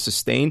hard to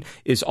sustain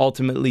is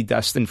ultimately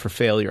destined for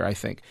failure, I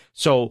think.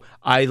 So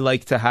I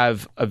like to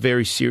have a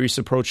very serious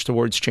approach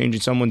towards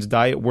changing someone's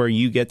diet, where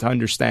you get to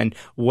understand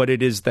what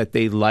it is that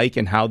they like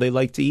and how they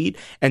like to eat,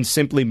 and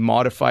simply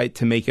modify it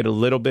to make it a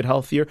little bit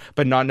healthier,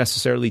 but not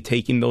necessarily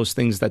taking those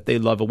things that they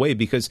love away,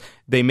 because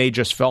they may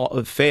just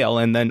fail,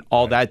 and then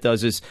all that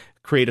does is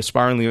create a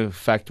spiraling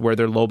effect where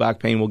their low back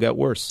pain will get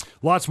worse.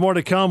 Lots more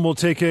to come. We'll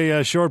take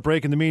a short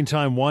break. In the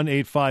meantime,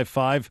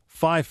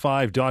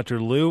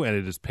 1-855-55-Dr. Lou, and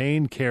it is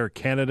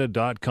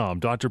PainCareCanada.com.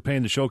 Dr.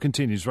 Payne, the show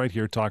continues right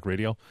here, Talk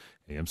Radio,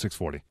 AM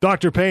 640.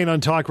 Dr. Payne on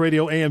Talk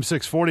Radio, AM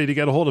 640. To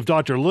get a hold of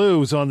Dr. Lou,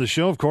 who's on the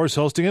show, of course,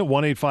 hosting it,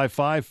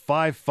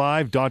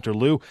 1-855-55-Dr.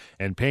 Lou,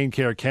 and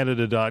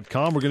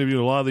PainCareCanada.com. We're going to be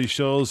doing a lot of these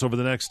shows over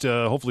the next,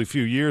 hopefully,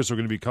 few years. We're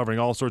going to be covering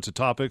all sorts of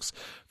topics,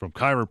 from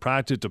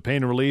chiropractic to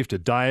pain relief to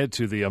diet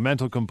to the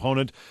mental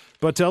component.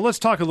 But let's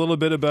talk a little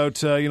bit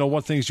about,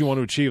 what things you want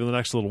to achieve in the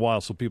next little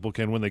while, so people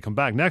can, when they come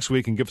back next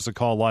week and give us a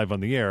call live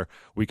on the air,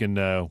 we can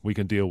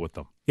deal with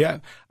them. Yeah.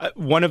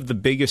 One of the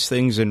biggest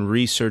things in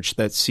research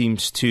that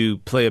seems to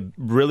play a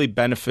really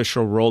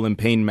beneficial role in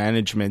pain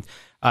management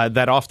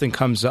that often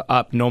comes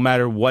up no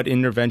matter what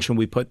intervention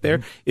we put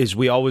there is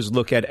we always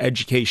look at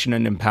education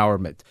and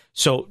empowerment.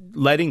 So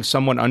letting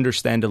someone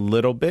understand a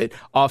little bit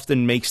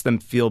often makes them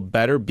feel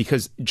better,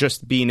 because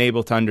just being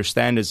able to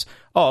understand is,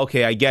 oh,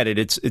 okay, I get it.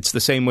 It's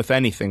the same with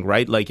anything,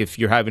 right? Like if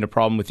you're having a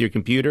problem with your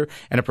computer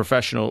and a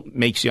professional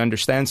makes you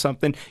understand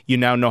something, you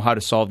now know how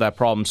to solve that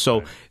problem.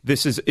 So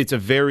it's a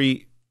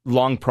very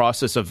long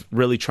process of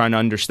really trying to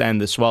understand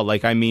this well.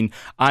 Like, I mean,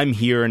 I'm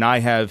here and I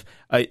have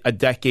a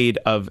decade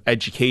of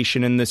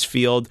education in this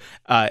field,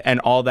 and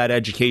all that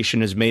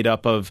education is made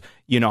up of,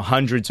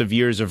 hundreds of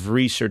years of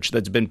research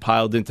that's been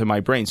piled into my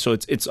brain. So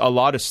it's a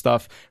lot of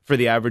stuff for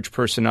the average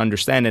person to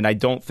understand, and I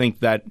don't think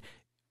that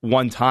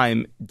one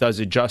time does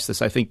it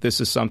justice. I think this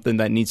is something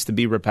that needs to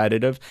be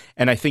repetitive,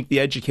 and I think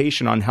the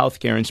education on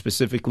healthcare and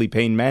specifically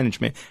pain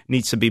management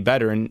needs to be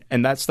better,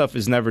 and that stuff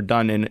is never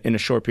done in a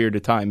short period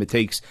of time. It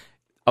takes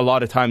a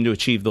lot of time to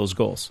achieve those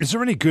goals. Is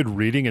there any good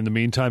reading in the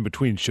meantime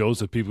between shows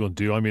that people can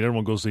do? I mean,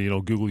 everyone goes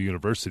to, Google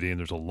University, and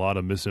there's a lot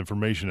of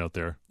misinformation out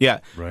there. Yeah.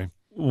 Right.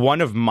 One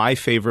of my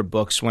favorite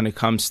books when it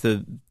comes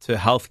to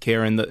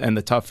healthcare and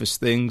the toughest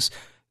things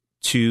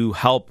to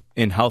help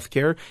in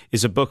healthcare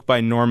is a book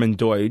by Norman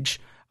Doidge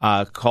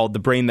called The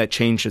Brain That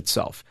Changed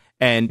Itself.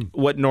 And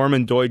what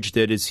Norman Doidge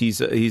did is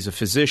he's a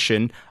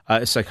physician,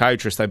 a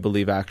psychiatrist, I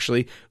believe,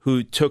 actually,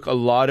 who took a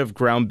lot of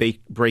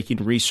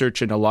groundbreaking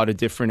research in a lot of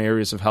different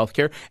areas of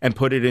healthcare and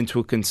put it into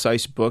a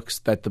concise book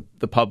that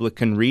the public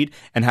can read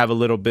and have a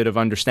little bit of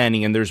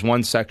understanding. And there's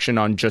one section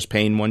on just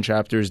pain. One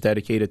chapter is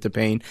dedicated to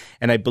pain.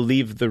 And I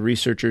believe the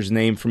researcher's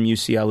name from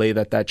UCLA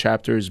that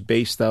chapter is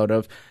based out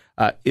of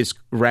is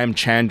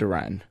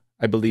Ramchandran,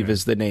 I believe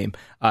is the name.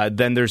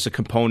 Then there's a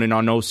component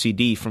on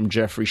OCD from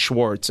Jeffrey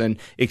Schwartz and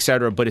et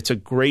cetera. But it's a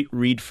great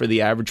read for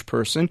the average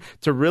person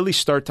to really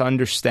start to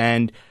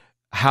understand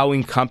how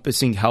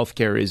encompassing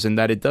healthcare is, and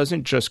that it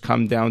doesn't just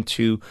come down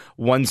to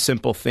one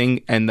simple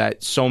thing, and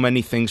that so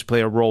many things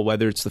play a role,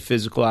 whether it's the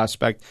physical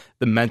aspect,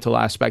 the mental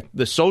aspect,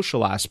 the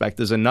social aspect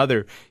is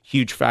another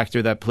huge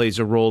factor that plays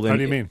a role. How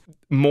do you mean?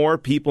 More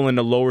people in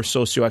a lower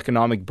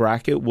socioeconomic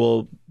bracket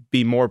will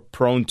be more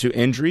prone to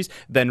injuries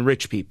than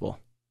rich people,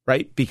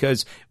 right?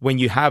 Because when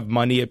you have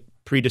money, it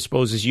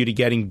predisposes you to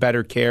getting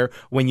better care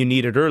when you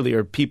need it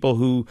earlier. People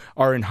who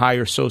are in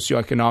higher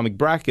socioeconomic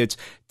brackets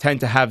tend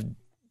to have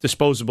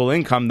disposable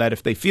income that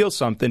if they feel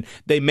something,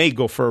 they may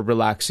go for a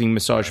relaxing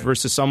massage,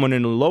 versus someone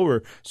in a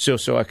lower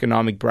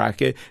socioeconomic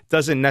bracket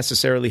doesn't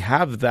necessarily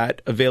have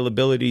that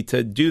availability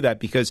to do that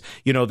because,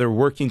 they're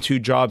working 2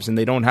 jobs and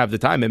they don't have the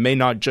time. It may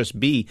not just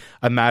be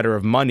a matter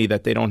of money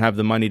that they don't have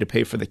the money to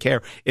pay for the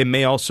care. It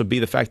may also be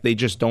the fact they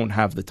just don't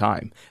have the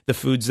time. The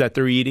foods that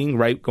they're eating,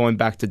 right, going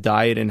back to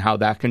diet and how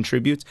that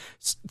contributes,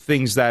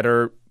 things that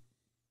are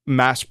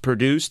mass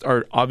produced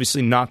are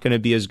obviously not going to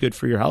be as good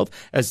for your health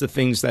as the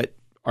things that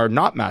are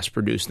not mass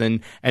produced.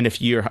 And if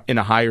you're in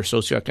a higher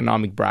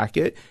socioeconomic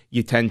bracket,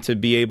 you tend to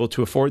be able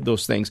to afford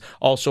those things.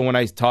 Also, when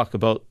I talk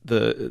about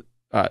the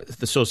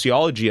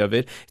sociology of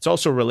it, it's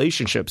also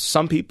relationships.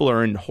 Some people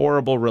are in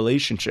horrible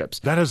relationships.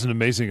 That has an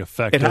amazing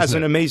effect. It has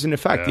an amazing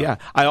effect, yeah.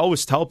 I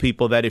always tell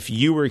people that if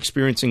you were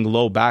experiencing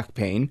low back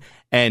pain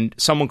and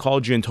someone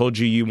called you and told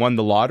you you won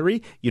the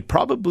lottery, you'd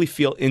probably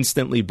feel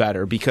instantly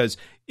better because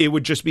it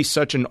would just be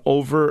such an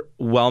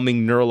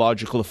overwhelming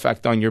neurological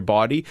effect on your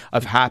body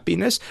of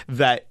happiness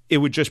that it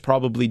would just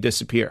probably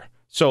disappear.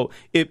 So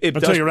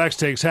until your ex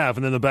takes half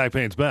and then the back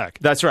pain's back.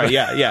 That's right.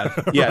 Yeah.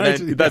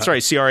 Right? That's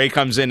right. CRA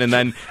comes in and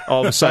then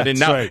all of a sudden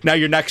now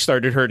your neck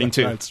started hurting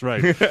too. That's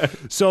right.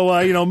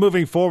 So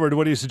moving forward,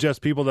 what do you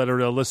suggest people that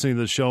are listening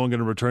to the show and going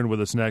to return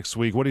with us next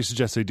week? What do you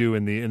suggest they do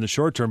in the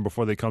short term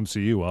before they come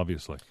see you?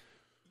 Obviously.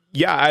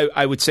 Yeah,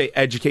 I would say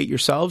educate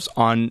yourselves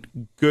on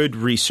good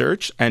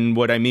research. And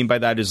what I mean by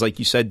that is, like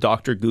you said,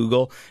 Dr.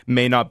 Google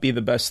may not be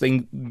the best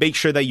thing. Make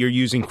sure that you're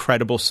using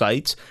credible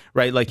sites,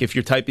 right? Like if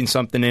you're typing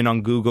something in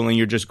on Google and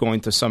you're just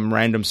going to some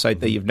random site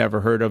that you've never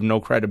heard of, no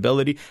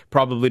credibility,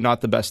 probably not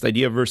the best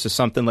idea, versus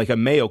something like a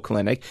Mayo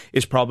Clinic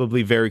is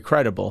probably very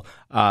credible.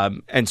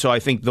 And so I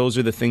think those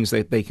are the things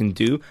that they can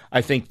do.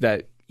 I think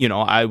that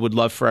I would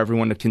love for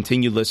everyone to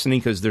continue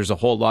listening because there's a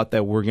whole lot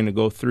that we're going to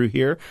go through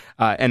here.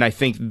 And I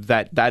think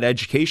that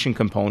education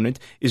component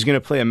is going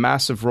to play a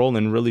massive role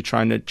in really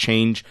trying to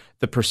change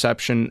the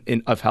perception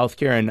of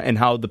healthcare and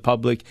how the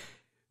public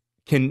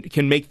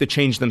can make the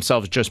change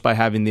themselves just by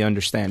having the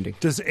understanding.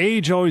 Does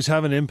age always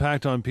have an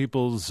impact on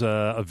people's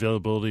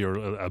availability or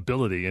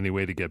ability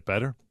anyway to get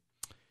better?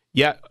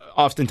 Yeah,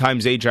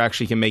 oftentimes age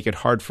actually can make it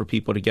hard for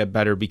people to get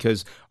better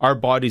because our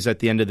bodies at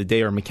the end of the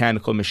day are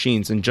mechanical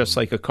machines. And just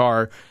like a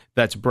car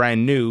that's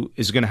brand new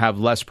is going to have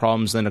less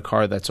problems than a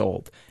car that's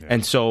old. Yeah.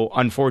 And so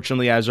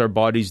unfortunately, as our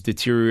bodies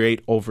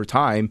deteriorate over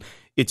time,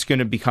 it's going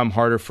to become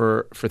harder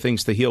for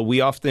things to heal.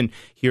 We often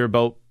hear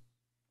about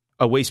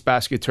a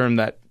wastebasket term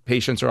that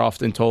patients are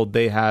often told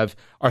they have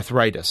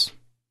arthritis.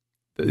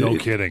 No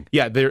kidding.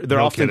 Yeah,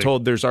 they're often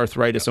told there's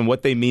arthritis. Yeah. And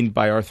what they mean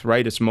by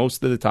arthritis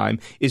most of the time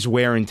is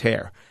wear and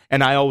tear.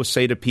 And I always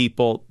say to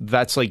people,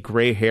 that's like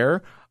gray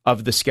hair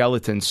of the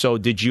skeleton. So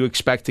did you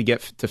expect to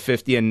get to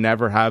 50 and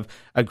never have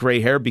a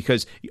gray hair?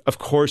 Because of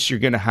course you're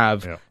going to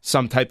have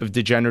some type of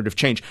degenerative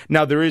change.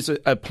 Now there is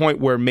a point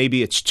where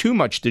maybe it's too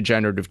much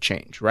degenerative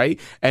change, right?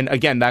 And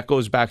again, that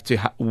goes back to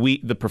how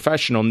the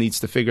professional needs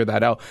to figure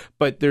that out.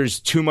 But there's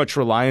too much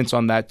reliance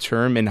on that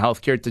term in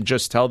healthcare to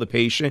just tell the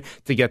patient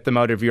to get them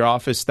out of your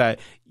office that,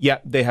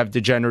 they have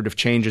degenerative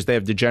changes, they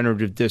have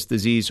degenerative disc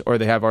disease, or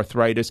they have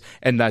arthritis,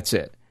 and that's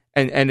it.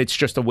 And it's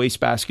just a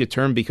wastebasket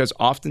term because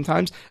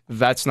oftentimes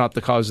that's not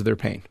the cause of their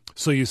pain.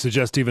 So you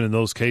suggest even in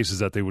those cases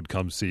that they would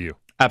come see you?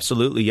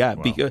 Absolutely, yeah.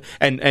 Wow.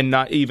 And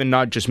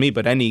not just me,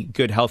 but any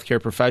good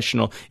healthcare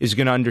professional is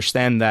going to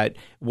understand that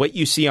what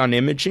you see on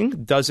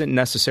imaging doesn't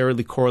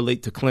necessarily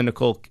correlate to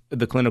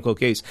the clinical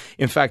case.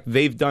 In fact,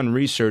 they've done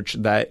research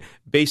that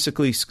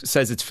basically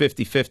says it's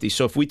 50-50.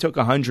 So if we took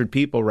 100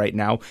 people right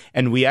now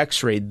and we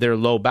x-rayed their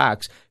low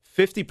backs,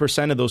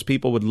 50% of those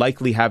people would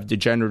likely have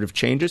degenerative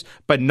changes,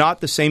 but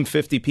not the same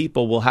 50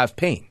 people will have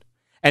pain.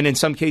 And in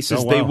some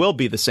cases, they will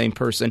be the same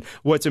person.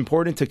 What's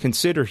important to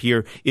consider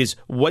here is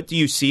what do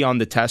you see on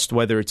the test,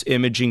 whether it's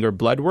imaging or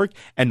blood work,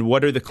 and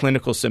what are the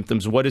clinical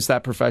symptoms? What is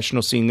that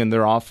professional seeing in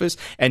their office?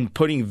 And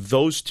putting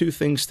those two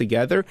things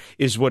together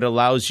is what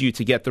allows you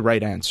to get the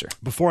right answer.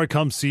 Before I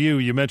come see you,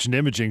 you mentioned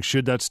imaging.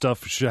 Should I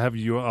have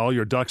all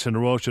your ducks in a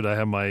row? Should I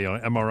have my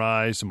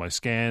MRIs and my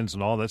scans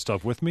and all that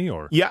stuff with me?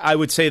 Or I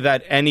would say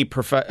that any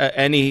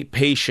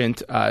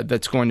patient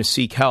that's going to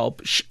seek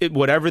help,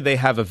 whatever they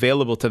have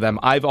available to them,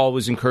 I've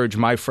always encourage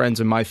my friends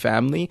and my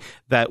family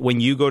that when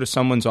you go to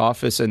someone's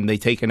office and they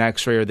take an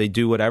x-ray or they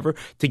do whatever,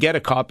 to get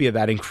a copy of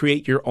that and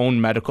create your own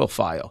medical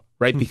file,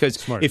 right? Because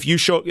smart. if you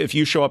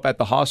show up at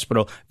the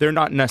hospital, they're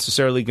not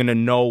necessarily going to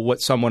know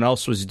what someone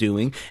else was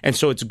doing. And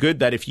so it's good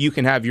that if you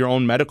can have your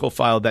own medical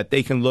file that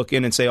they can look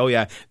in and say, oh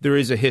yeah, there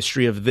is a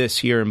history of this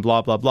here and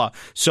blah, blah, blah.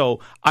 So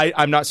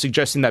I'm not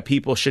suggesting that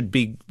people should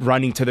be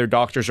running to their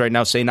doctors right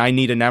now saying, I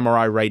need an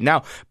MRI right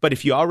now. But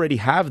if you already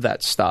have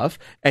that stuff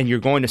and you're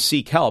going to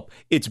seek help,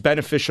 it's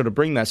beneficial to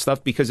bring that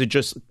stuff because it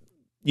just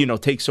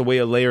takes away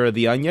a layer of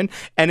the onion.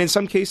 And in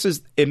some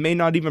cases, it may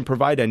not even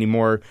provide any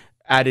more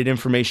added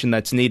information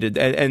that's needed.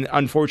 And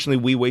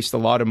unfortunately, we waste a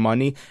lot of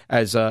money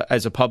as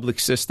a public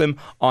system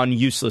on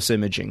useless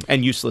imaging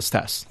and useless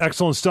tests.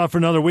 Excellent stuff for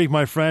another week,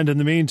 my friend. In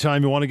the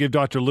meantime, you want to give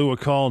Dr. Lou a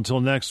call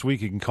until next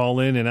week. You can call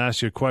in and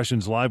ask your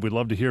questions live. We'd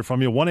love to hear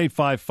from you.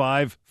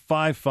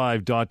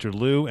 1-855-55 Dr.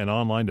 Lou and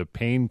online to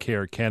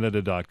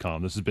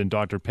paincarecanada.com. This has been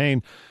Dr.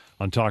 Pain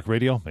on Talk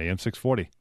Radio, AM 640.